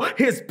know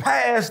his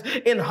past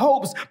in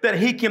hopes that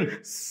he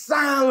can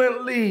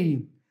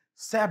silently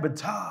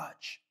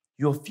sabotage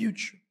your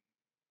future.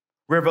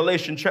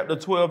 Revelation chapter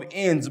 12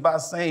 ends by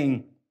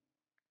saying,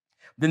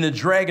 then the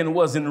dragon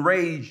was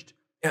enraged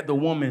at the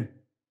woman.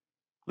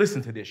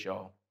 Listen to this,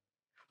 y'all.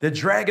 The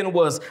dragon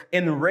was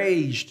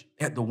enraged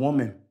at the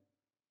woman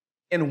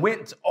and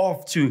went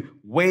off to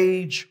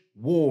wage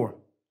war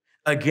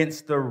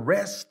against the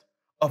rest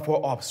of her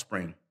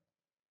offspring,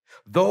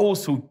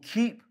 those who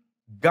keep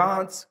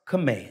God's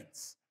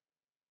commands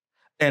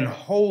and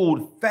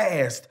hold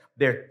fast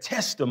their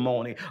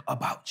testimony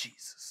about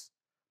Jesus.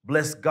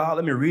 Bless God.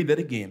 Let me read that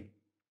again.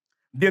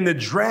 Then the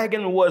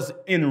dragon was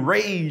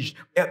enraged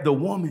at the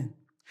woman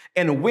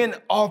and went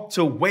off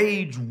to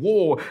wage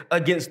war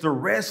against the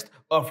rest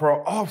of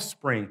her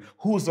offspring.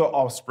 Who's her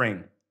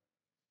offspring?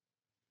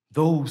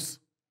 Those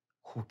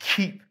who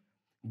keep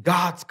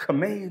God's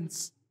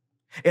commands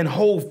and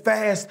hold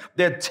fast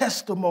their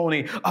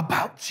testimony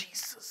about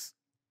Jesus.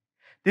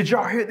 Did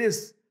y'all hear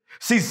this?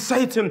 See,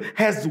 Satan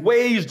has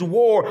waged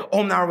war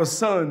on our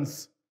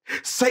sons.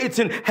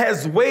 Satan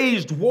has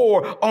waged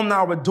war on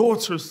our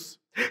daughters.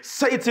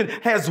 Satan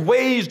has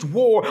waged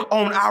war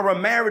on our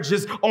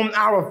marriages, on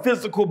our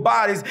physical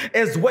bodies,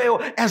 as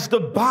well as the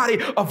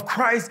body of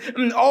Christ.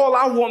 And all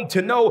I want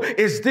to know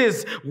is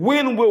this: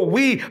 when will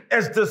we,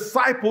 as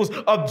disciples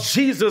of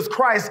Jesus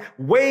Christ,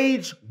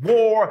 wage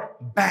war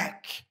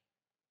back?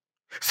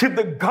 See,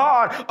 the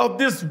God of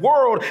this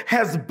world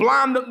has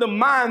blinded the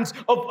minds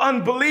of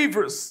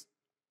unbelievers.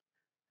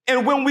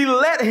 And when we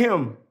let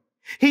him,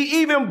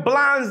 He even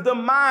blinds the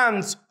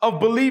minds of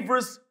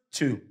believers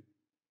too.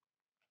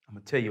 I'm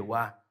going to tell you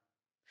why.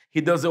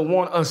 He doesn't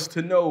want us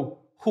to know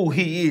who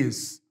he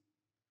is.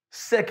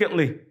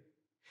 Secondly,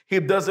 he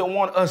doesn't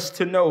want us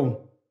to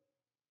know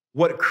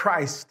what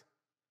Christ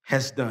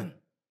has done.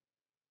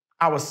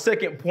 Our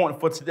second point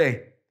for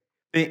today,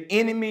 the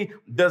enemy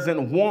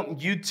doesn't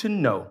want you to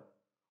know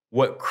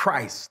what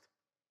Christ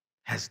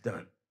has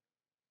done.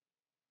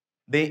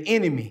 The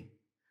enemy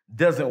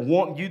doesn't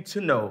want you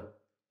to know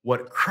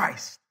what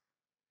Christ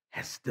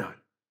has done.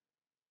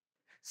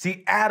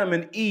 See, Adam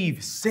and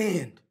Eve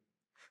sinned.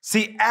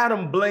 See,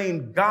 Adam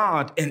blamed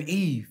God and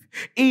Eve.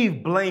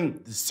 Eve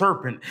blamed the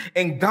serpent.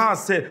 And God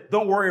said,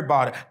 don't worry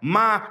about it.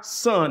 My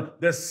son,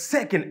 the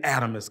second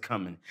Adam, is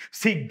coming.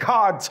 See,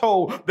 God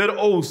told that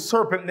old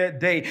serpent that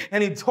day,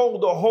 and he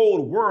told the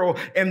whole world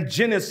in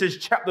Genesis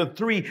chapter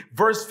 3,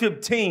 verse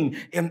 15,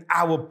 and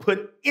I will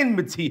put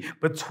enmity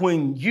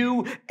between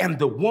you and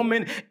the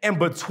woman and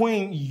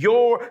between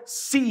your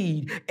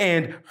seed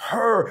and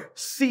her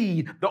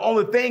seed. The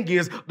only thing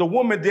is the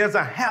woman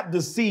doesn't have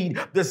the seed.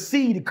 The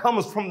seed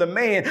comes from the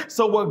man.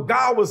 So what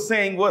God was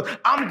saying was,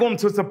 I'm going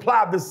to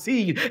supply the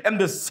seed, and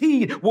the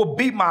seed will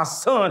be my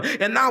son,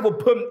 and I will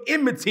put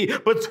enmity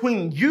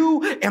between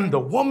you and the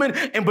woman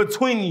and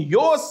between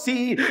your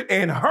seed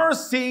and her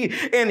seed,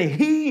 and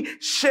he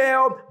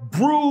shall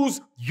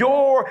bruise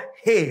your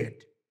head,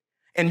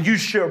 and you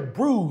shall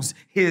bruise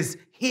his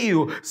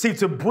heel. See,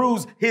 to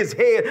bruise his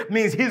head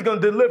means he's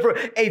going to deliver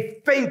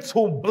a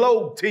fatal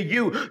blow to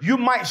you. You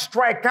might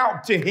strike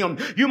out to him.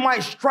 You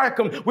might strike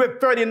him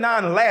with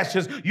 39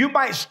 lashes. You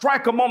might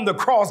strike him on the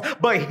cross,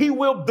 but he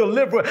will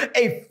deliver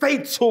a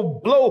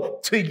fatal blow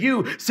to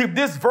you. See,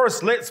 this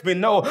verse lets me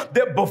know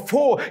that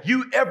before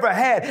you ever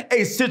had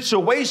a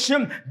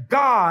situation,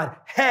 God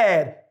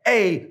had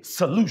a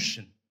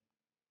solution.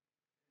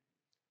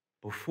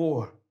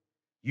 Before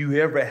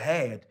you ever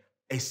had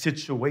a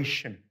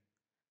situation,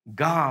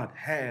 God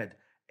had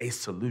a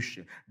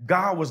solution.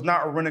 God was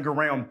not running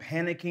around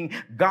panicking.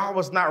 God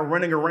was not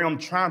running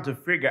around trying to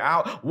figure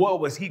out what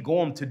was he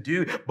going to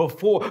do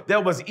before there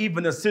was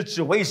even a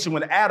situation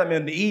with Adam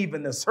and Eve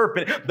and the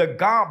serpent. The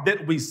God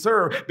that we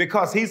serve,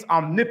 because he's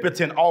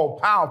omnipotent, all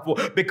powerful,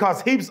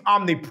 because he's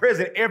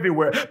omnipresent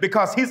everywhere,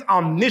 because he's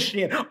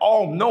omniscient,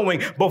 all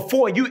knowing.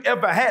 Before you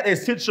ever had a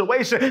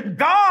situation,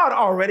 God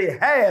already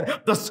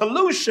had the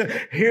solution.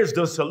 Here's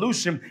the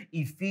solution.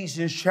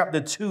 Ephesians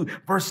chapter 2,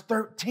 verse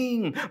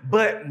 13.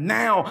 But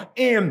now,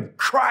 in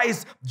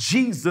Christ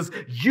Jesus,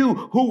 you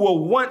who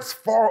were once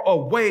far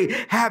away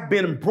have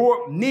been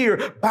brought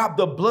near by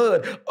the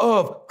blood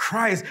of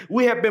Christ.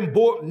 We have been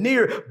brought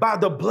near by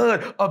the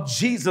blood of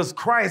Jesus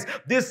Christ.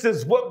 This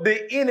is what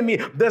the enemy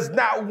does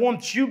not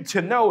want you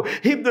to know.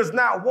 He does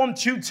not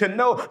want you to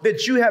know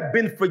that you have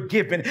been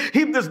forgiven.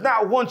 He does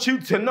not want you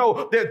to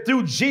know that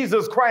through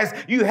Jesus Christ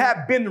you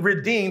have been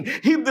redeemed.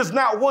 He does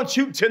not want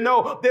you to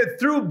know that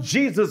through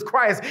Jesus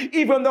Christ,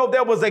 even though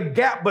there was a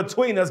gap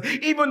between us,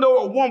 even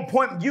though at one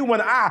point you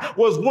and I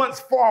was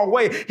once far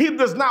away, he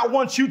does not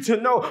want you to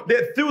know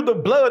that through the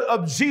blood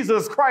of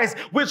Jesus Christ,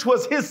 which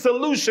was his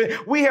solution,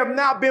 we have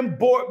now been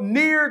brought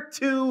near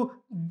to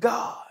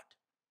God.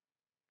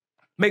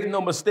 Make no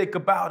mistake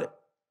about it.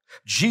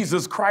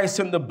 Jesus Christ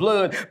and the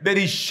blood that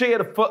he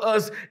shed for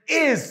us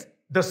is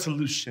the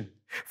solution.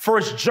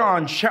 1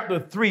 John chapter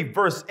 3,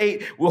 verse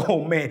 8.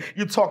 Oh man,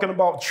 you're talking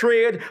about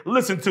tread.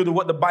 Listen to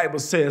what the Bible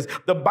says.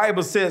 The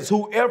Bible says,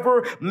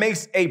 whoever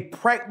makes a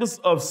practice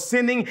of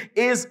sinning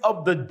is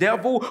of the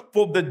devil,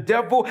 for the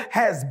devil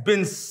has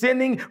been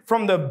sinning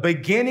from the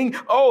beginning.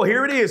 Oh,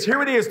 here it is.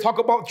 Here it is. Talk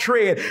about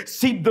tread.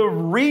 See, the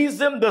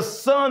reason the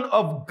Son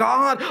of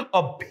God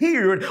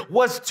appeared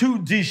was to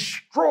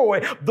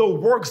destroy the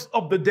works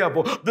of the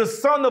devil. The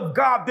Son of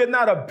God did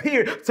not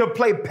appear to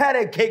play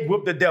patty cake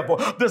with the devil.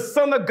 The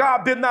Son of God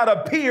did not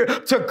appear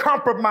to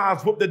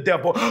compromise with the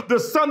devil. The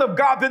Son of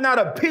God did not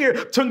appear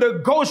to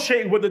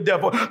negotiate with the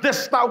devil.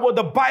 That's not what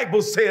the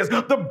Bible says.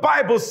 The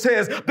Bible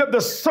says that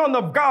the Son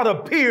of God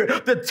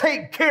appeared to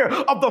take care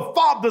of the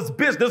Father's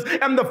business,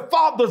 and the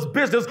Father's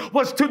business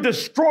was to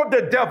destroy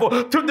the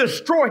devil, to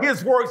destroy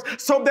his works,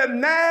 so that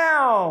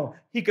now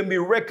he can be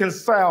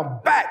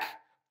reconciled back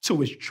to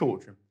his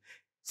children.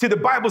 See, the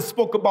Bible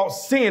spoke about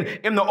sin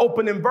in the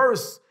opening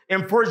verse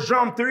in 1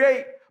 John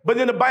 3:8. But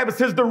then the Bible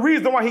says the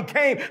reason why he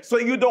came, so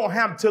you don't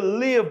have to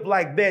live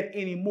like that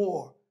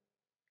anymore.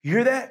 You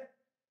hear that?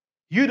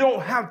 You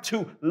don't have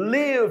to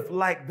live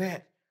like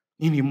that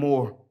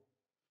anymore.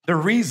 The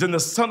reason the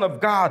Son of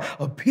God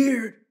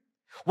appeared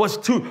was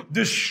to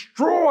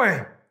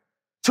destroy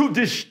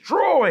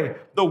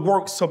the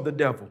works of the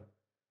devil.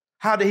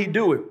 How did he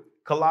do it?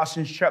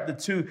 Colossians chapter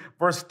 2,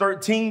 verse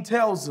 13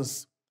 tells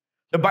us.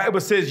 The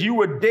Bible says you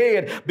were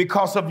dead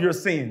because of your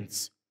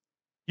sins.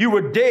 You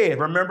were dead,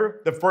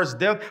 remember, the first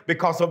death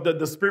because of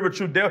the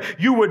spiritual death.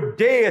 You were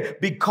dead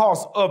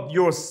because of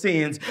your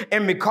sins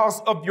and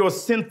because of your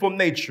sinful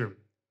nature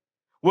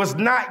was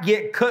not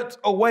yet cut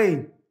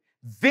away.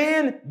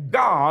 Then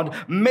God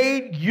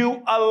made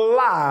you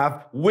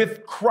alive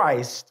with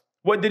Christ.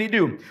 What did he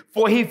do?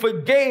 For he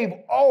forgave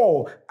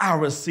all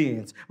our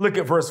sins. Look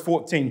at verse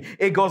 14.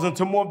 It goes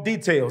into more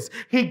details.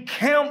 He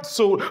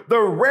canceled the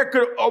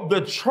record of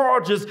the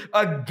charges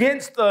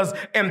against us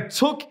and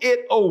took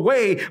it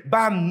away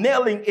by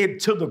nailing it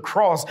to the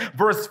cross.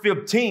 Verse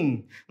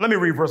 15. Let me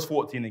read verse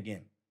 14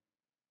 again.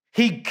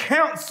 He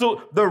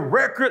canceled the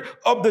record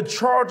of the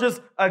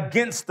charges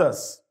against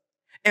us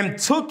and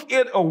took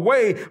it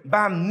away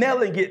by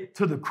nailing it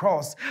to the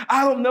cross.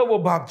 I don't know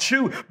about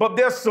you, but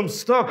there's some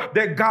stuff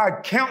that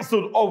God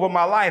canceled over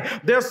my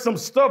life. There's some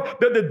stuff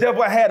that the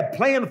devil had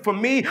planned for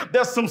me.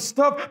 There's some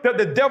stuff that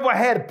the devil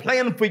had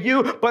planned for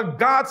you, but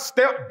God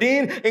stepped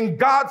in and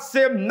God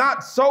said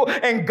not so,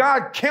 and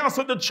God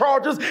canceled the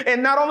charges.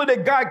 And not only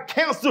did God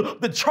cancel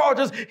the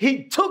charges,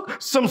 he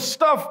took some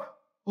stuff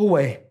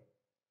away.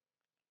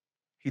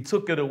 He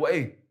took it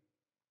away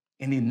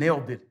and he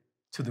nailed it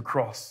to the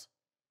cross.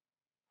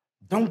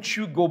 Don't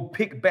you go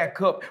pick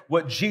back up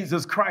what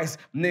Jesus Christ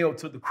nailed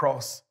to the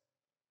cross.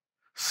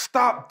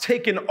 Stop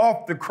taking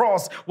off the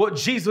cross what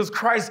Jesus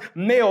Christ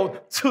nailed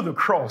to the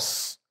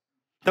cross.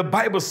 The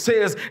Bible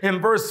says in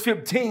verse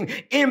 15,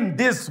 in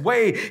this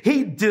way,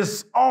 he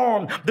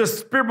disarmed the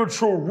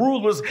spiritual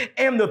rulers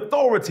and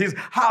authorities.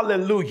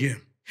 Hallelujah.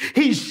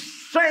 He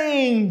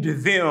shamed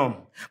them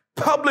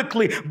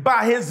publicly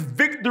by his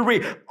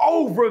victory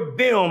over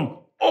them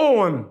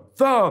on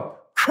the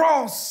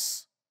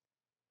cross.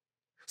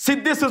 See,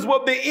 this is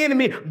what the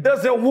enemy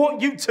doesn't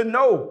want you to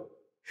know.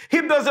 He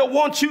doesn't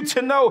want you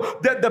to know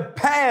that the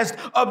past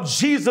of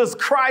Jesus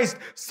Christ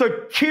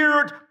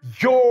secured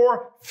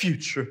your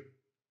future.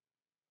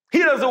 He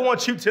doesn't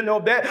want you to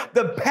know that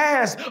the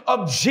past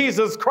of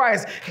Jesus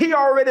Christ, he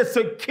already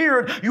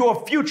secured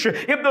your future.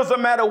 It doesn't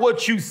matter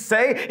what you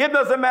say. It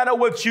doesn't matter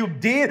what you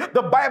did.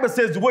 The Bible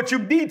says what you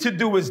need to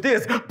do is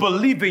this: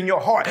 believe in your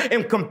heart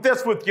and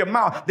confess with your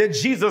mouth that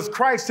Jesus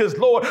Christ is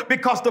Lord,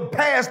 because the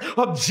past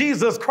of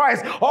Jesus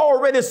Christ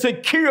already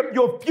secured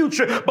your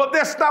future. But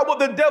that's not what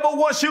the devil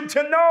wants you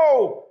to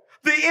know.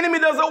 The enemy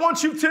doesn't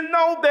want you to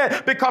know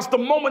that, because the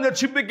moment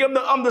that you begin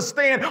to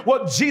understand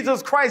what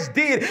Jesus Christ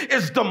did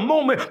is the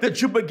moment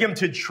that you begin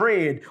to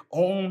tread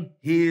on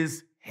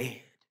his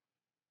head.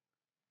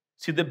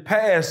 See, the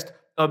past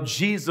of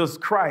Jesus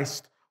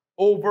Christ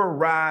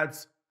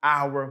overrides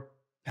our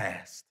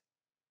past.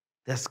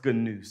 That's good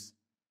news.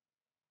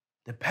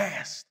 The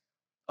past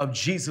of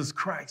Jesus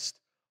Christ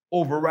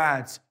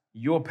overrides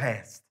your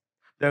past.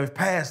 The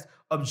past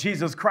of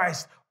Jesus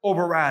Christ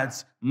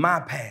overrides my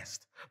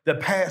past. The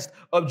past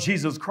of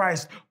Jesus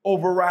Christ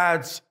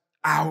overrides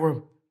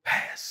our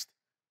past.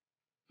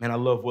 Man, I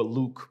love what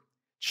Luke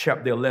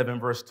chapter 11,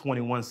 verse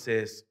 21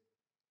 says.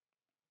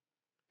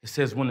 It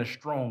says, when a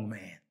strong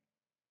man,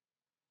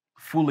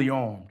 fully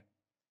armed,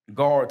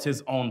 guards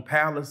his own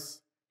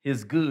palace,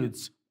 his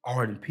goods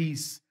are in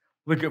peace.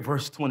 Look at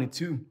verse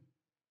 22.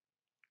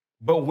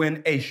 But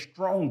when a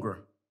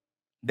stronger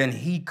than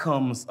he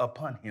comes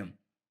upon him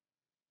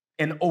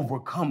and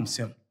overcomes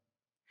him,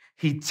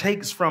 he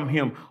takes from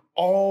him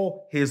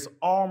all his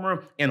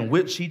armor in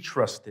which he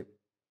trusted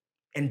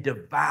and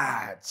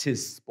divides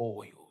his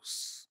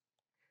spoils.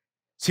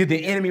 See,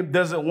 the enemy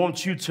doesn't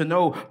want you to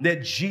know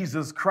that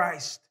Jesus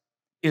Christ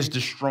is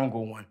the stronger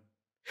one.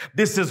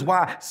 This is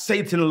why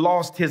Satan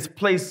lost his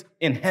place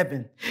in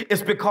heaven.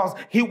 It's because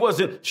he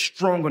wasn't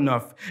strong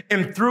enough.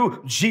 And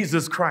through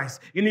Jesus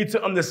Christ, you need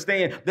to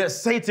understand that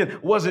Satan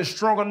wasn't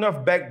strong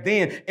enough back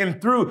then. And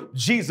through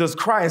Jesus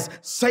Christ,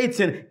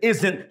 Satan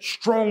isn't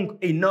strong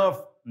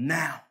enough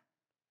now.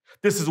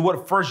 This is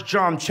what 1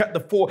 John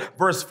chapter 4,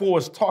 verse 4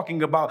 is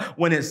talking about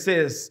when it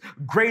says,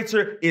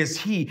 greater is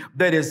he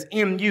that is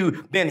in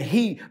you than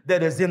he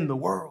that is in the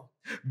world.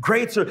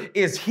 Greater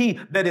is he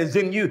that is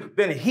in you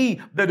than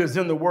he that is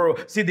in the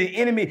world. See, the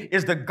enemy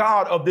is the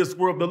God of this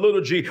world, the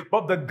little g,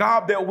 but the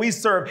God that we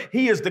serve,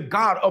 he is the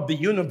God of the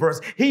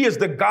universe. He is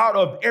the God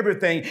of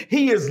everything.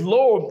 He is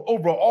Lord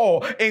over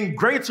all. And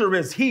greater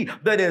is he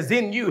that is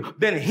in you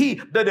than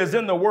he that is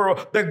in the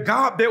world. The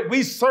God that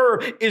we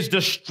serve is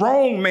the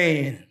strong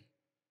man.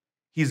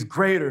 He's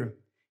greater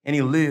and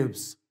he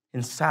lives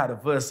inside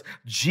of us.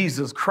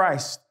 Jesus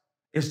Christ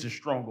is the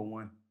stronger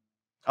one.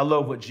 I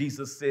love what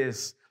Jesus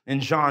says in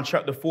John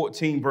chapter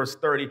 14, verse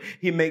 30.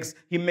 He makes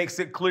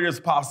it clear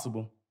as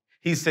possible.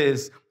 He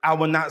says, I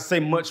will not say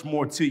much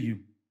more to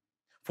you,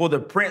 for the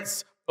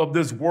prince of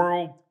this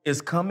world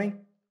is coming,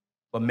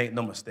 but make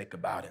no mistake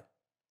about it.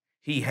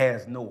 He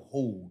has no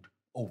hold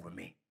over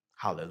me.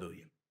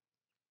 Hallelujah.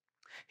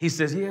 He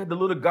says, yeah, the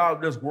little God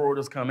of this world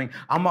is coming.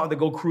 I'm about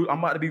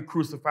to be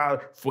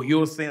crucified for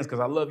your sins because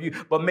I love you.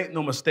 But make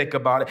no mistake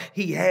about it.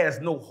 He has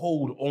no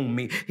hold on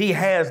me. He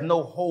has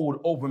no hold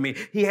over me.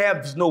 He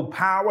has no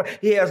power.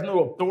 He has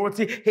no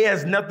authority. He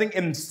has nothing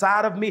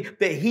inside of me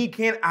that he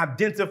can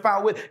identify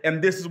with.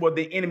 And this is what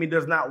the enemy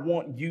does not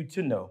want you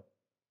to know.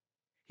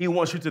 He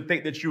wants you to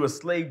think that you're a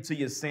slave to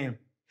your sin.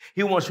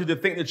 He wants you to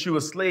think that you're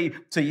a slave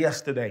to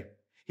yesterday.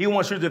 He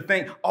wants you to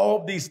think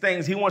all these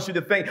things. He wants you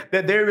to think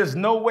that there is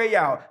no way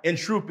out. And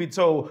truth be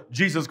told,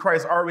 Jesus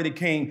Christ already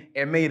came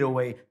and made a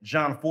way.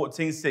 John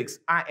 14:6,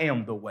 I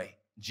am the way,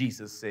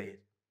 Jesus said,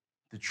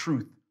 the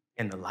truth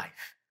and the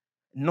life.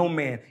 No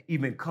man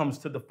even comes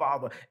to the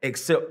Father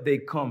except they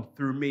come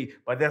through me.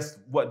 But that's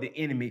what the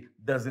enemy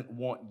doesn't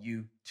want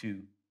you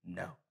to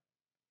know.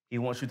 He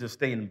wants you to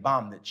stay in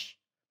bondage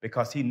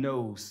because he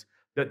knows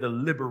that the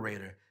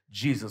liberator,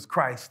 Jesus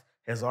Christ,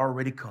 has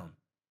already come.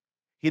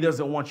 He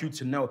doesn't want you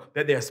to know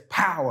that there's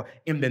power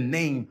in the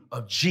name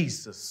of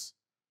Jesus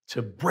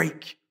to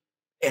break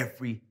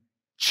every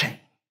chain.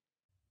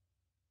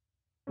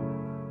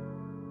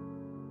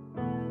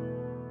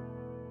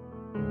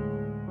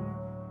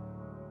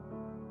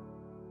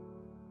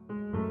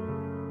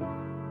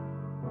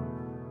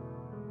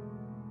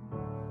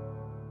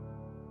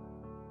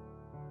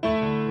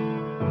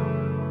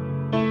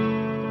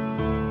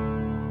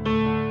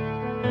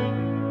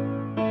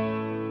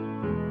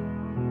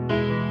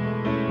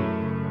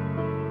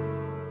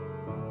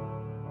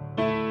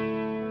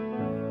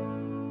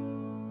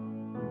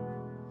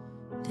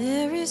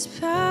 There is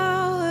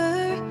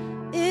power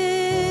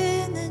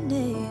in the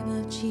name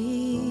of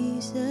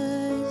Jesus.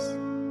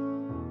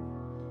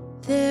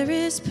 There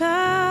is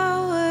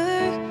power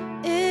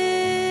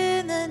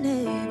in the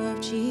name of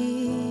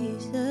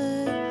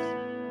Jesus.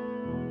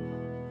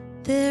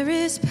 There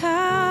is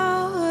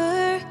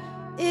power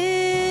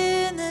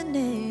in the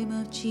name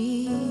of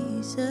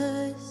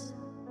Jesus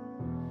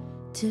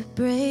to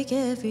break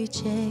every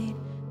chain,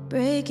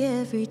 break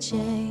every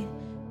chain,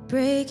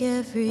 break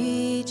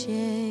every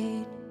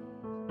chain.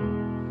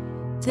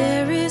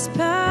 There is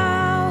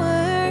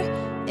power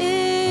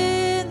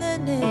in the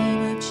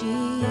name of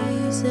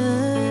Jesus.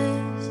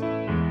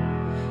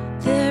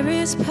 There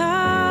is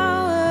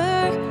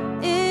power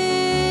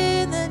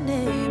in the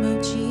name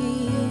of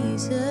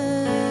Jesus.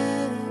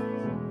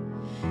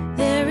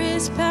 There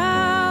is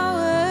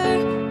power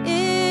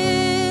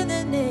in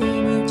the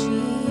name of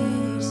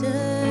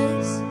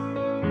Jesus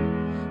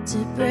to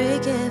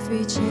break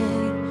every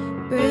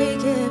chain,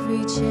 break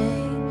every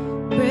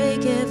chain,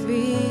 break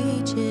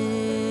every chain.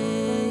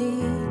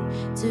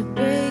 To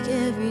break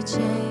every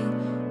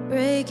chain,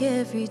 break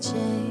every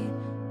chain,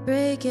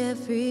 break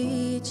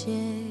every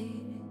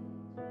chain.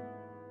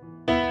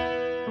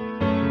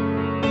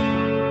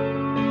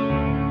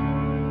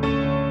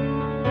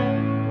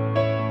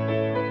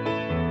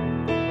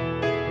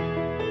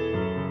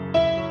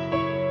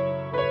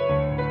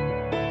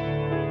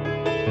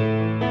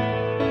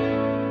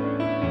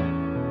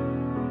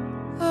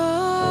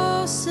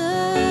 Oh,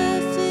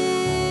 sufficient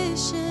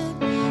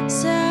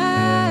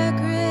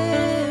sacrifice,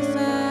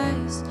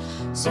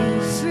 so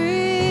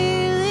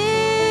freely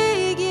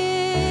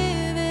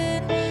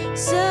given,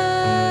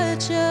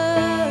 such a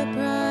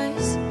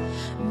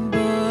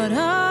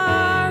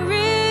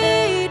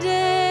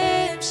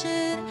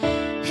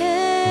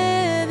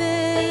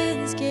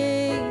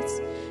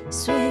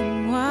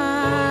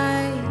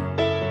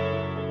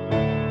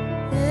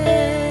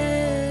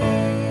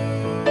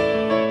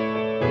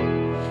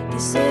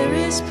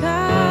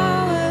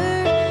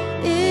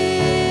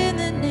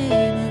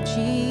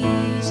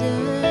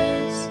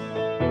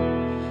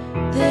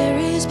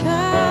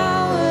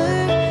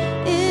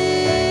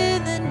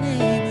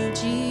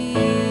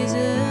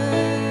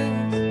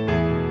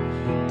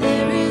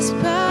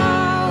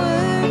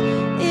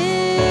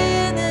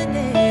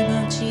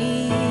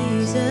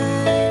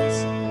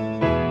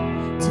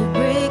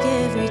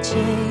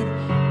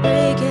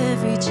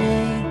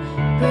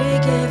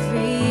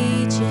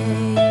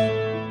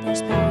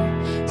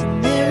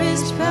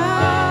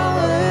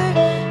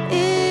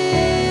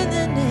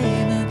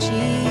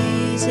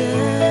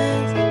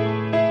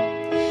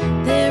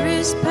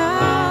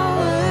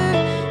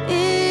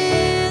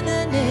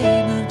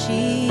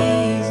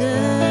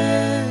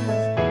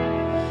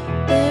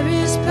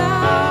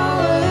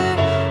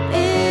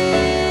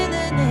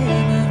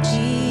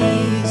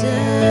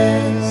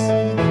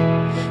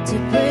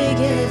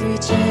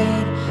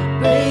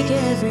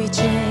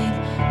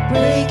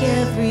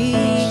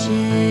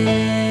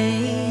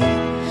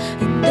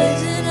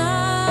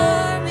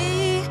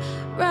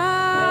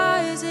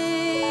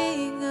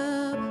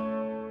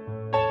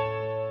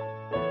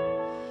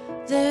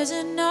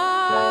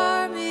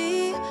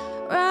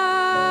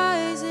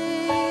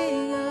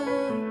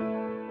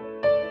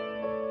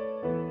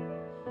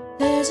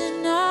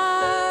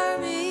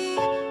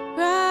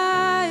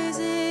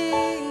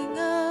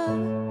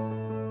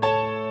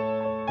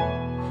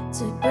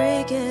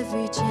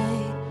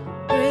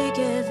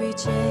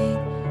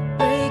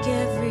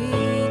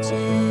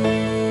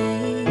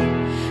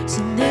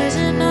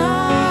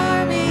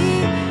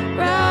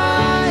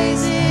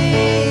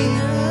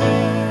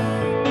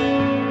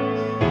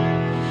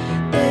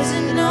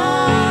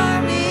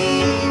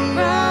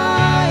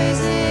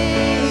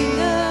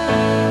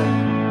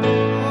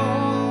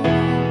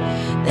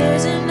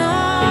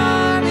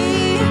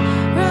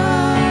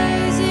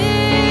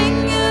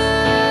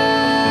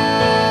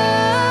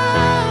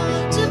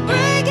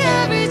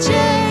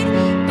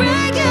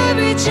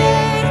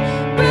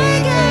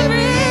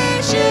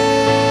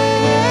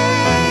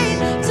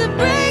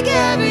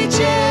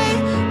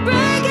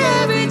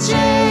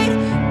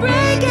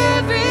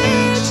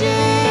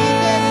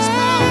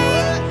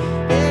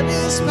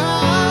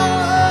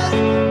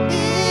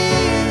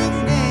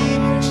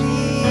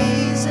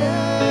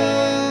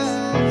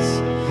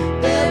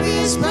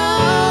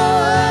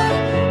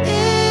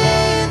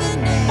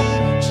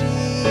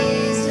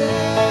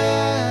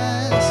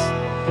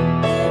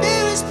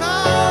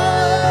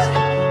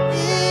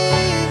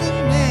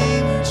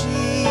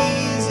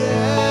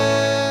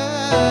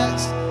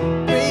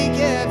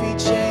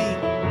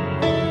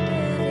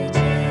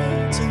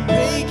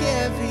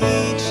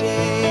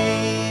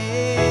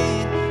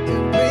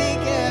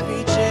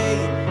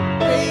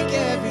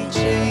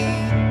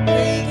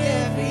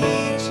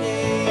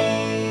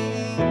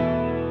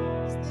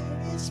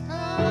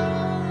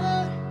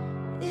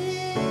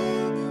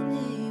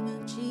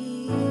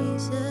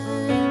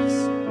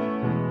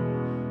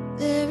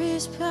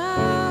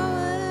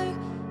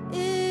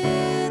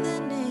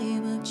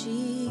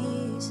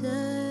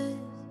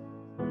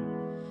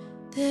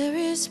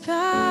There's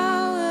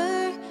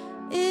power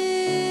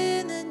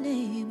in the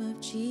name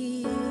of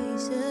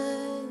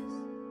Jesus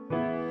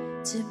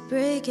to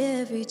break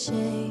every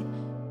chain,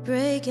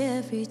 break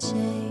every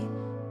chain,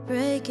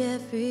 break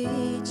every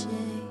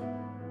chain,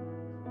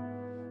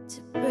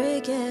 to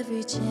break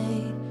every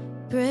chain,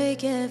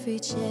 break every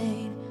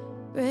chain,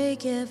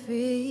 break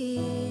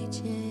every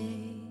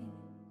chain.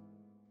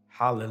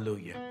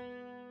 Hallelujah.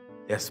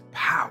 There's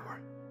power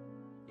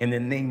in the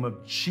name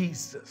of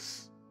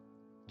Jesus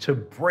to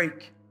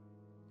break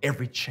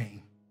every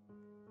chain.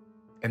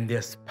 And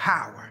there's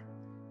power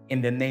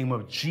in the name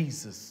of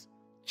Jesus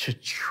to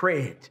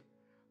tread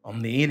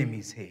on the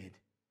enemy's head.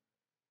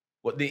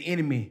 What the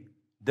enemy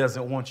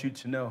doesn't want you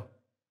to know.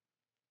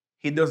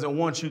 He doesn't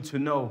want you to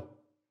know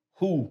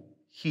who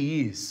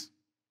he is.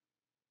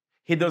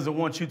 He doesn't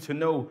want you to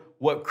know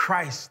what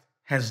Christ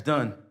has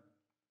done.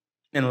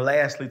 And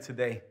lastly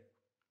today,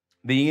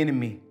 the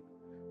enemy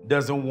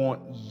doesn't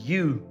want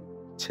you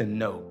to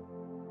know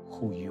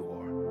who you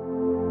are.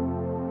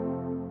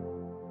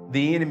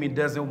 The enemy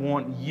doesn't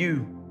want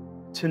you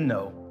to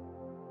know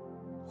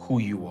who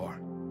you are.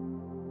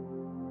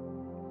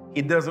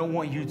 He doesn't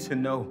want you to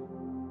know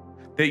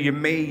that you're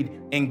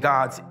made in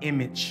God's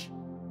image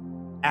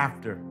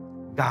after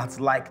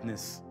God's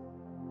likeness.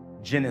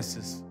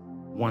 Genesis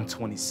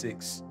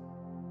 1:26.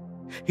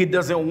 He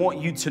doesn't want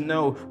you to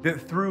know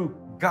that through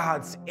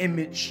God's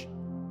image,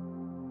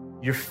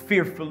 you're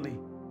fearfully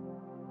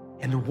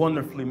and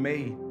wonderfully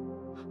made.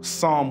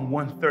 Psalm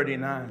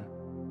 139,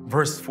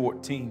 verse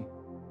 14.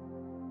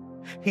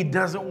 He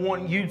doesn't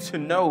want you to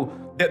know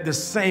that the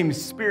same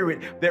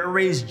Spirit that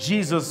raised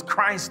Jesus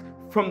Christ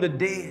from the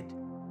dead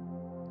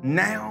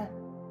now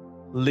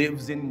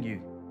lives in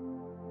you.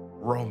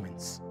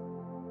 Romans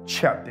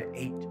chapter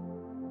 8,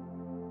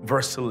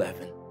 verse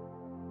 11.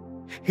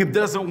 He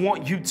doesn't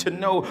want you to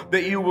know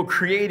that you were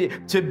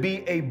created to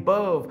be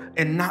above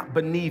and not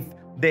beneath,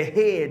 the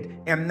head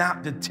and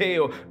not the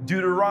tail.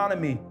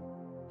 Deuteronomy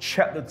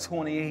chapter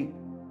 28,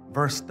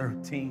 verse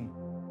 13.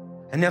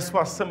 And that's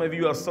why some of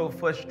you are so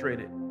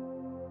frustrated.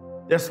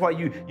 That's why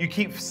you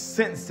keep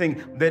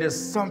sensing that it's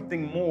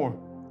something more.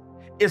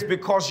 It's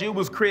because you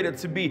was created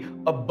to be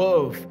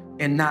above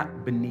and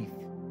not beneath.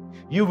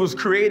 You was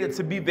created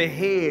to be the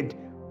head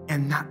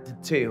and not the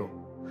tail.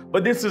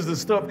 But this is the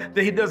stuff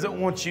that he doesn't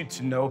want you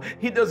to know.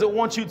 He doesn't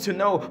want you to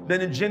know that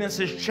in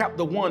Genesis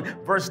chapter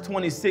 1, verse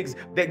 26,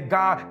 that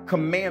God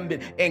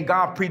commanded and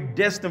God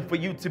predestined for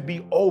you to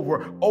be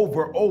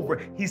over.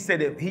 He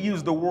said it, he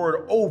used the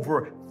word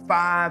over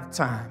 5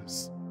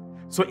 times.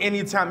 So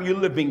anytime you're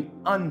living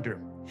under,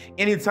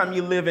 anytime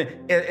you're living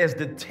as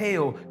the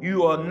tail,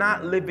 you are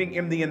not living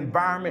in the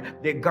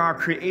environment that God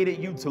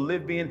created you to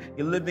live in.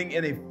 You're living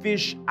in a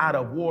fish out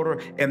of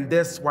water, and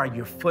that's why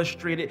you're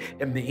frustrated.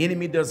 And the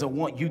enemy doesn't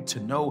want you to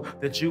know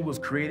that you was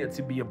created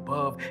to be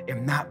above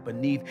and not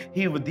beneath.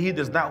 He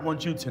does not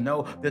want you to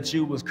know that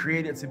you was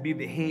created to be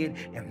the head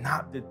and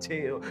not the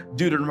tail.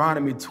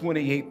 Deuteronomy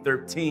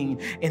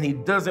 28:13. And he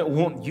doesn't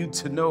want you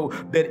to know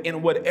that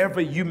in whatever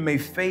you may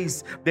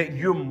face, that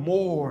you're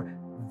more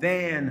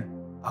than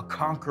a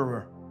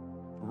conqueror.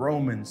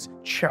 Romans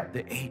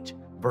chapter 8,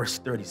 verse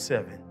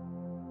 37.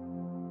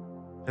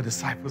 The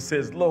disciple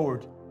says,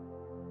 Lord,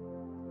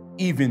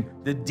 even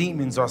the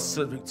demons are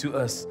subject to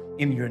us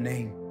in your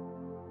name.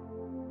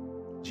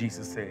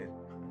 Jesus said,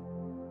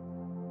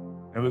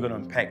 and we're going to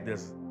unpack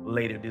this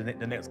later,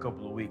 the next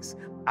couple of weeks.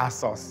 I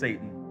saw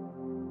Satan.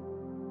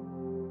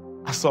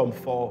 I saw him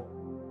fall.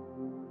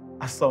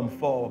 I saw him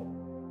fall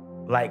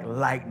like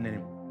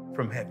lightning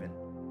from heaven.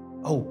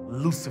 Oh,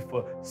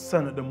 Lucifer,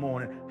 son of the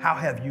morning, how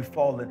have you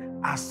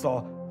fallen? I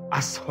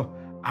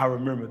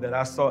remember that.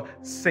 I saw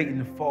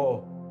Satan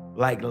fall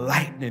like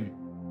lightning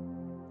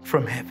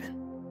from heaven.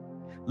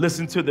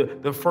 Listen to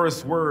the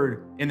first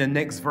word in the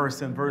next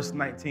verse, in verse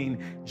 19.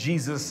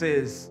 Jesus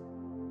says,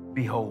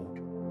 behold.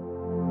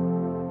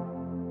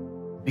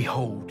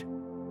 Behold.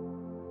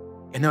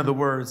 In other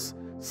words,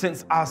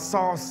 since I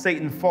saw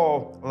Satan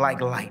fall like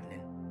lightning,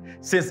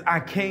 since I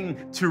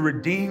came to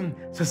redeem,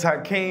 since I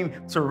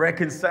came to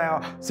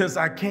reconcile, since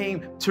I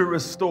came to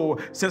restore,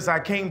 since I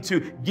came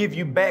to give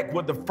you back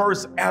what the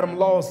first Adam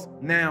lost,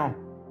 now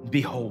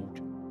behold.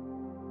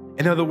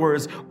 In other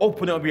words,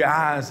 open up your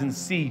eyes and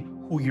see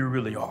who you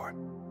really are.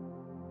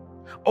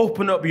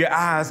 Open up your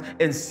eyes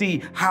and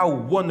see how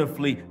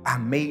wonderfully I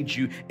made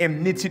you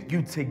and knitted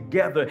you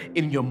together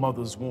in your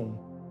mother's womb.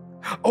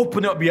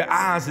 Open up your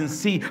eyes and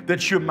see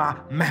that you're my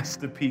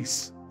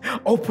masterpiece.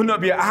 Open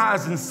up your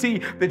eyes and see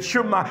that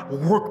you're my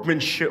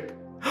workmanship.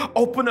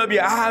 Open up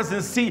your eyes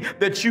and see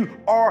that you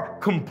are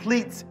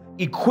complete,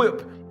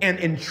 equipped, and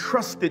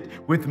entrusted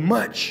with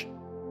much.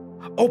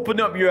 Open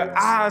up your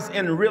eyes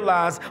and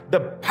realize the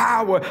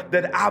power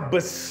that I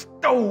bestow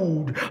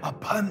bestowed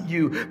upon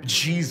you.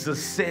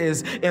 Jesus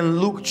says in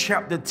Luke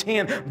chapter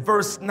 10,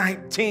 verse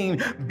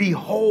 19,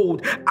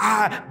 behold,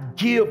 I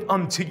give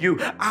unto you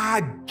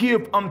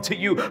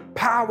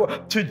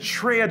power to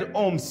tread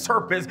on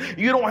serpents.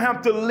 You don't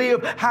have to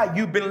live how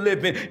you've been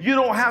living. You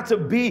don't have to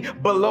be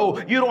below.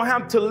 You don't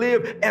have to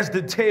live as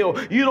the tail.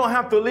 You don't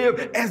have to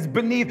live as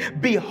beneath.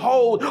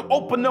 Behold,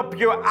 open up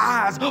your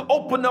eyes,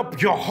 open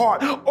up your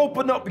heart,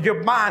 open up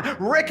your mind,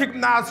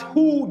 recognize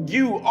who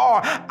you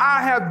are.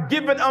 I have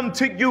given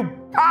unto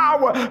you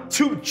power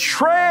to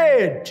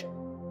tread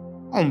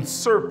on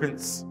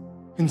serpents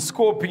and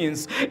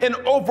scorpions and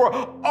over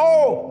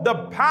all the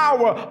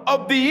power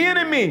of the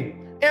enemy,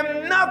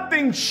 and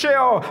nothing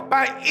shall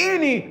by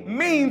any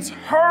means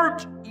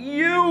hurt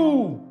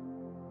you.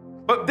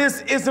 But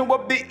this isn't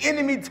what the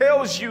enemy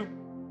tells you.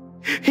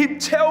 He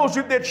tells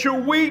you that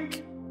you're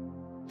weak.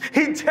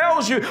 He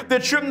tells you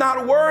that you're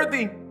not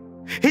worthy.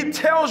 He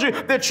tells you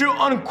that you're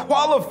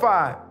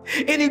unqualified.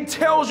 And he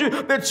tells you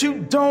that you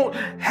don't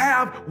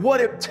have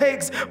what it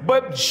takes.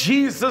 But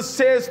Jesus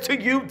says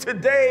to you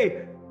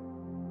today,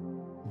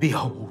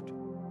 behold,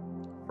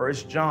 1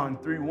 John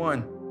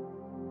 3:1,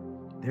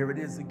 there it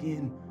is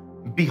again.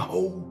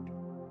 Behold,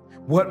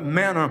 what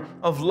manner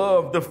of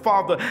love the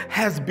Father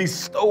has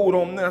bestowed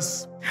on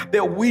us,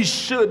 that we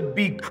should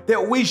be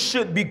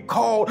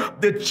called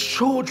the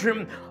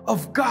children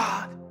of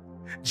God.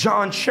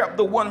 John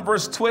chapter 1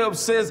 verse 12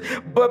 says,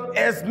 but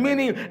as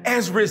many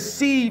as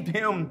received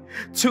him,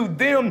 to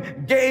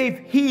them gave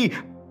he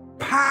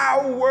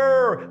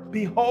power.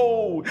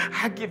 Behold,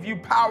 I give you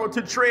power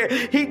to tread.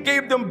 He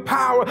gave them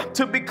power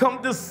to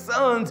become the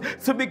sons,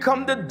 to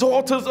become the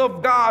daughters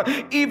of God,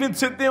 even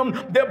to them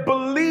that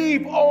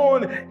believe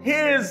on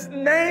his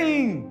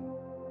name.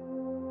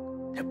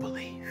 That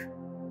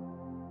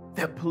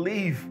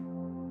believe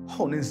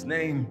on his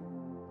name.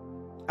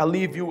 I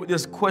leave you with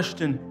this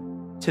question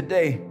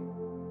today.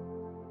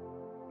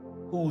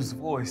 Whose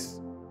voice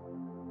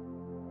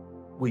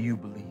will you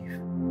believe?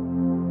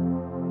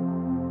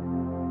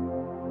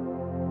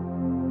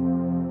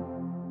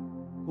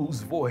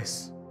 Whose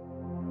voice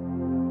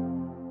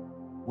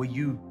will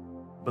you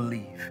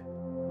believe?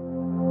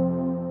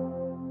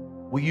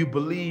 Will you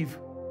believe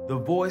the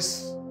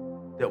voice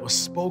that was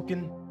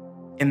spoken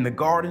in the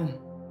garden?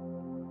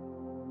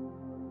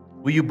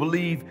 Will you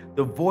believe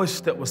the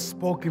voice that was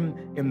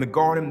spoken in the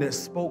garden that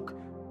spoke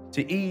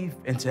to Eve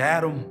and to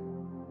Adam,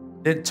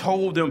 that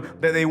told them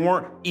that they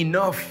weren't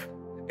enough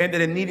and that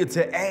they needed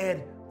to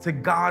add to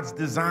God's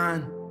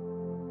design?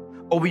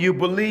 Or will you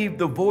believe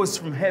the voice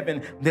from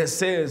heaven that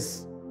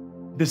says,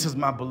 this is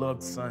my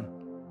beloved son,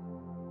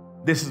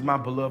 this is my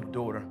beloved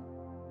daughter,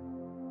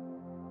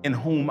 in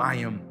whom I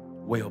am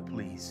well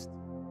pleased?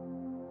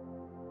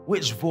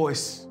 Which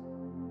voice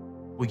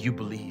will you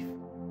believe?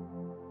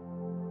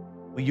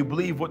 Will you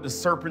believe what the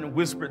serpent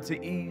whispered to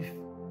Eve?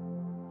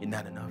 You're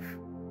not enough.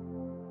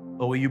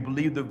 Or will you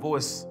believe the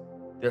voice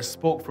that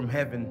spoke from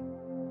heaven?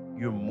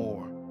 You're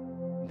more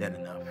than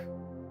enough.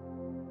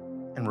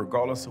 And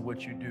regardless of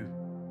what you do,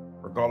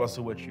 regardless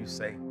of what you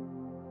say,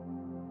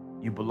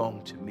 you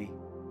belong to me.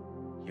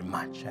 You're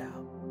my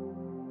child.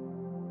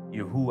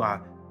 You're who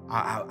I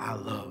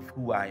love,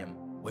 who I am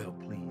well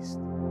pleased.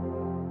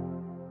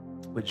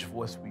 Which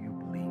voice will you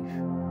believe?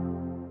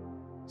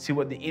 See,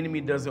 what the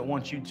enemy doesn't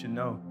want you to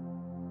know,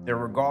 that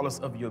regardless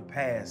of your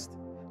past,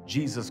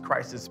 Jesus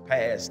Christ's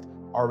past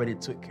already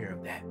took care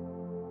of that.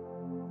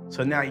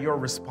 So now your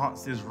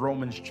response is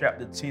Romans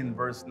chapter 10,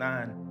 verse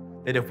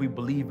 9, that if we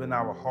believe in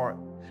our heart,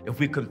 if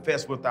we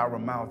confess with our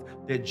mouth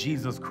that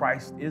Jesus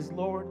Christ is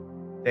Lord,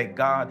 that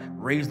God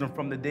raised him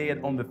from the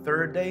dead on the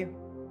third day,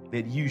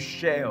 that you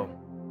shall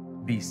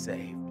be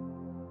saved.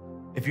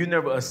 If you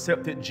never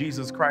accepted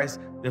Jesus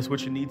Christ, that's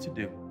what you need to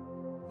do.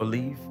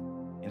 Believe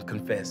and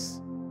confess.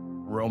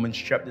 Romans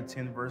chapter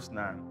 10, verse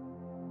 9.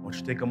 I want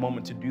you to take a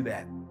moment to do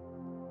that.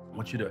 I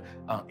want you to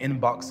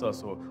inbox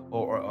us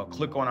or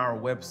click on our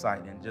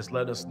website and just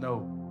let us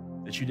know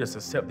that you just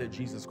accepted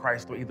Jesus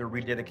Christ or either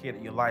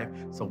rededicated your life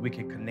so we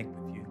can connect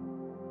with you.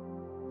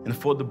 And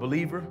for the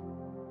believer,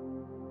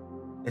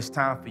 it's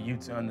time for you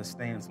to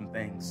understand some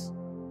things.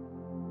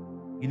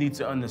 You need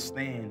to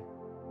understand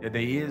that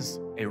there is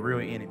a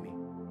real enemy,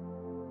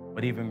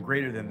 but even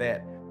greater than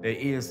that, there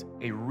is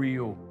a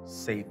real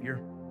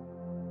Savior.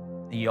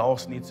 And you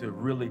also need to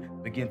really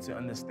begin to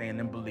understand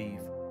and believe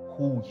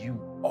who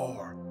you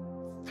are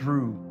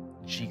through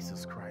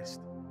Jesus Christ.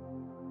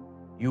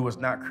 You was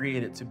not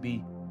created to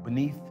be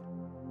beneath.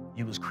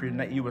 You was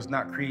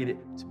not created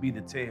to be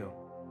the tail.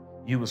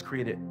 You was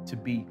created to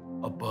be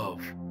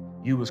above.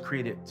 You was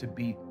created to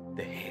be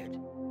the head.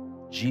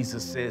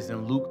 Jesus says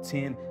in Luke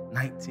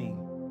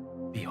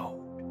 10:19,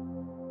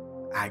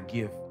 behold, I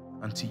give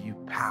unto you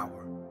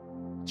power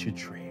to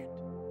tread.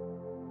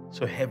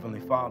 So Heavenly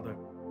Father,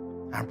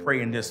 I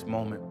pray in this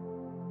moment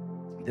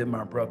that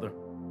my brother,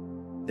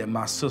 that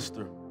my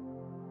sister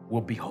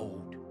will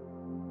behold.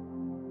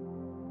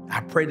 I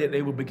pray that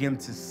they will begin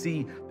to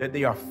see that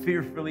they are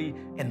fearfully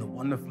and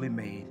wonderfully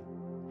made.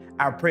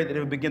 I pray that they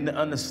will begin to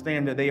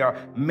understand that they are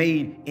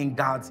made in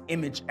God's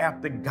image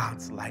after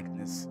God's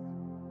likeness.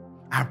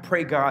 I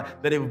pray, God,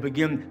 that they will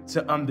begin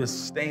to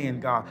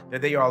understand, God,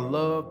 that they are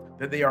loved,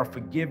 that they are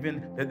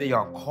forgiven, that they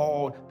are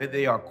called, that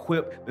they are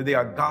equipped, that they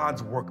are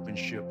God's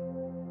workmanship.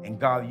 And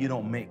God, you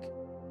don't make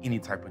any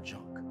type of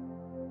junk.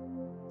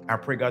 I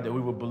pray, God, that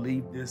we will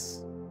believe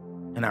this.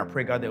 And I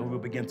pray, God, that we will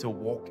begin to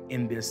walk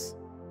in this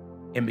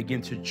and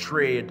begin to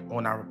tread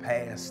on our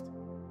past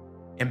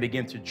and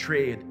begin to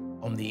tread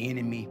on the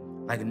enemy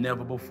like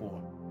never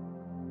before.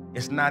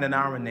 It's not in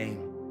our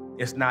name.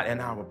 It's not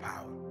in our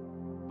power.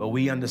 But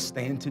we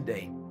understand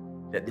today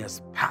that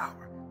there's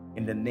power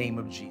in the name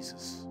of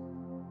Jesus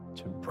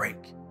to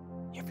break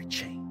every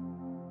chain.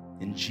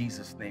 In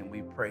Jesus' name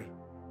we pray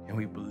and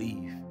we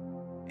believe.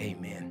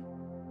 Amen.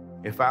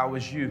 If I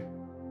was you,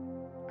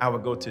 I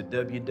would go to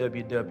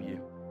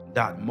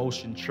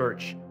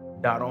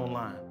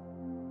www.motionchurch.online.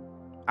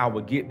 I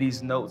would get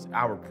these notes.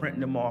 I would print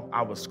them off.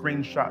 I would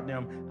screenshot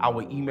them. I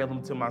would email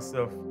them to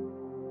myself.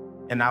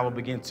 And I would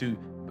begin to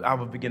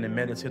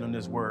meditate on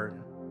this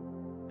word.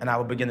 And I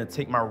would begin to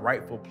take my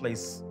rightful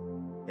place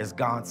as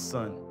God's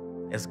son,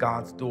 as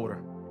God's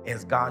daughter,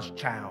 as God's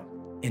child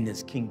in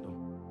this kingdom.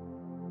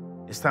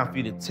 It's time for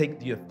you to take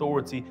the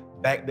authority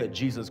back that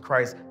Jesus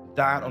Christ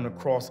died on the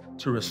cross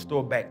to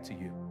restore back to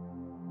you.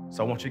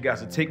 So I want you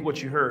guys to take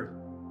what you heard.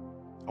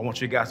 I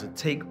want you guys to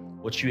take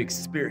what you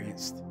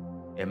experienced.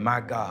 And my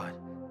God,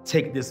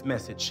 take this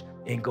message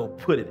and go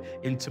put it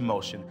into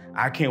motion.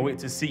 I can't wait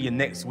to see you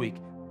next week.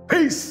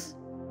 Peace.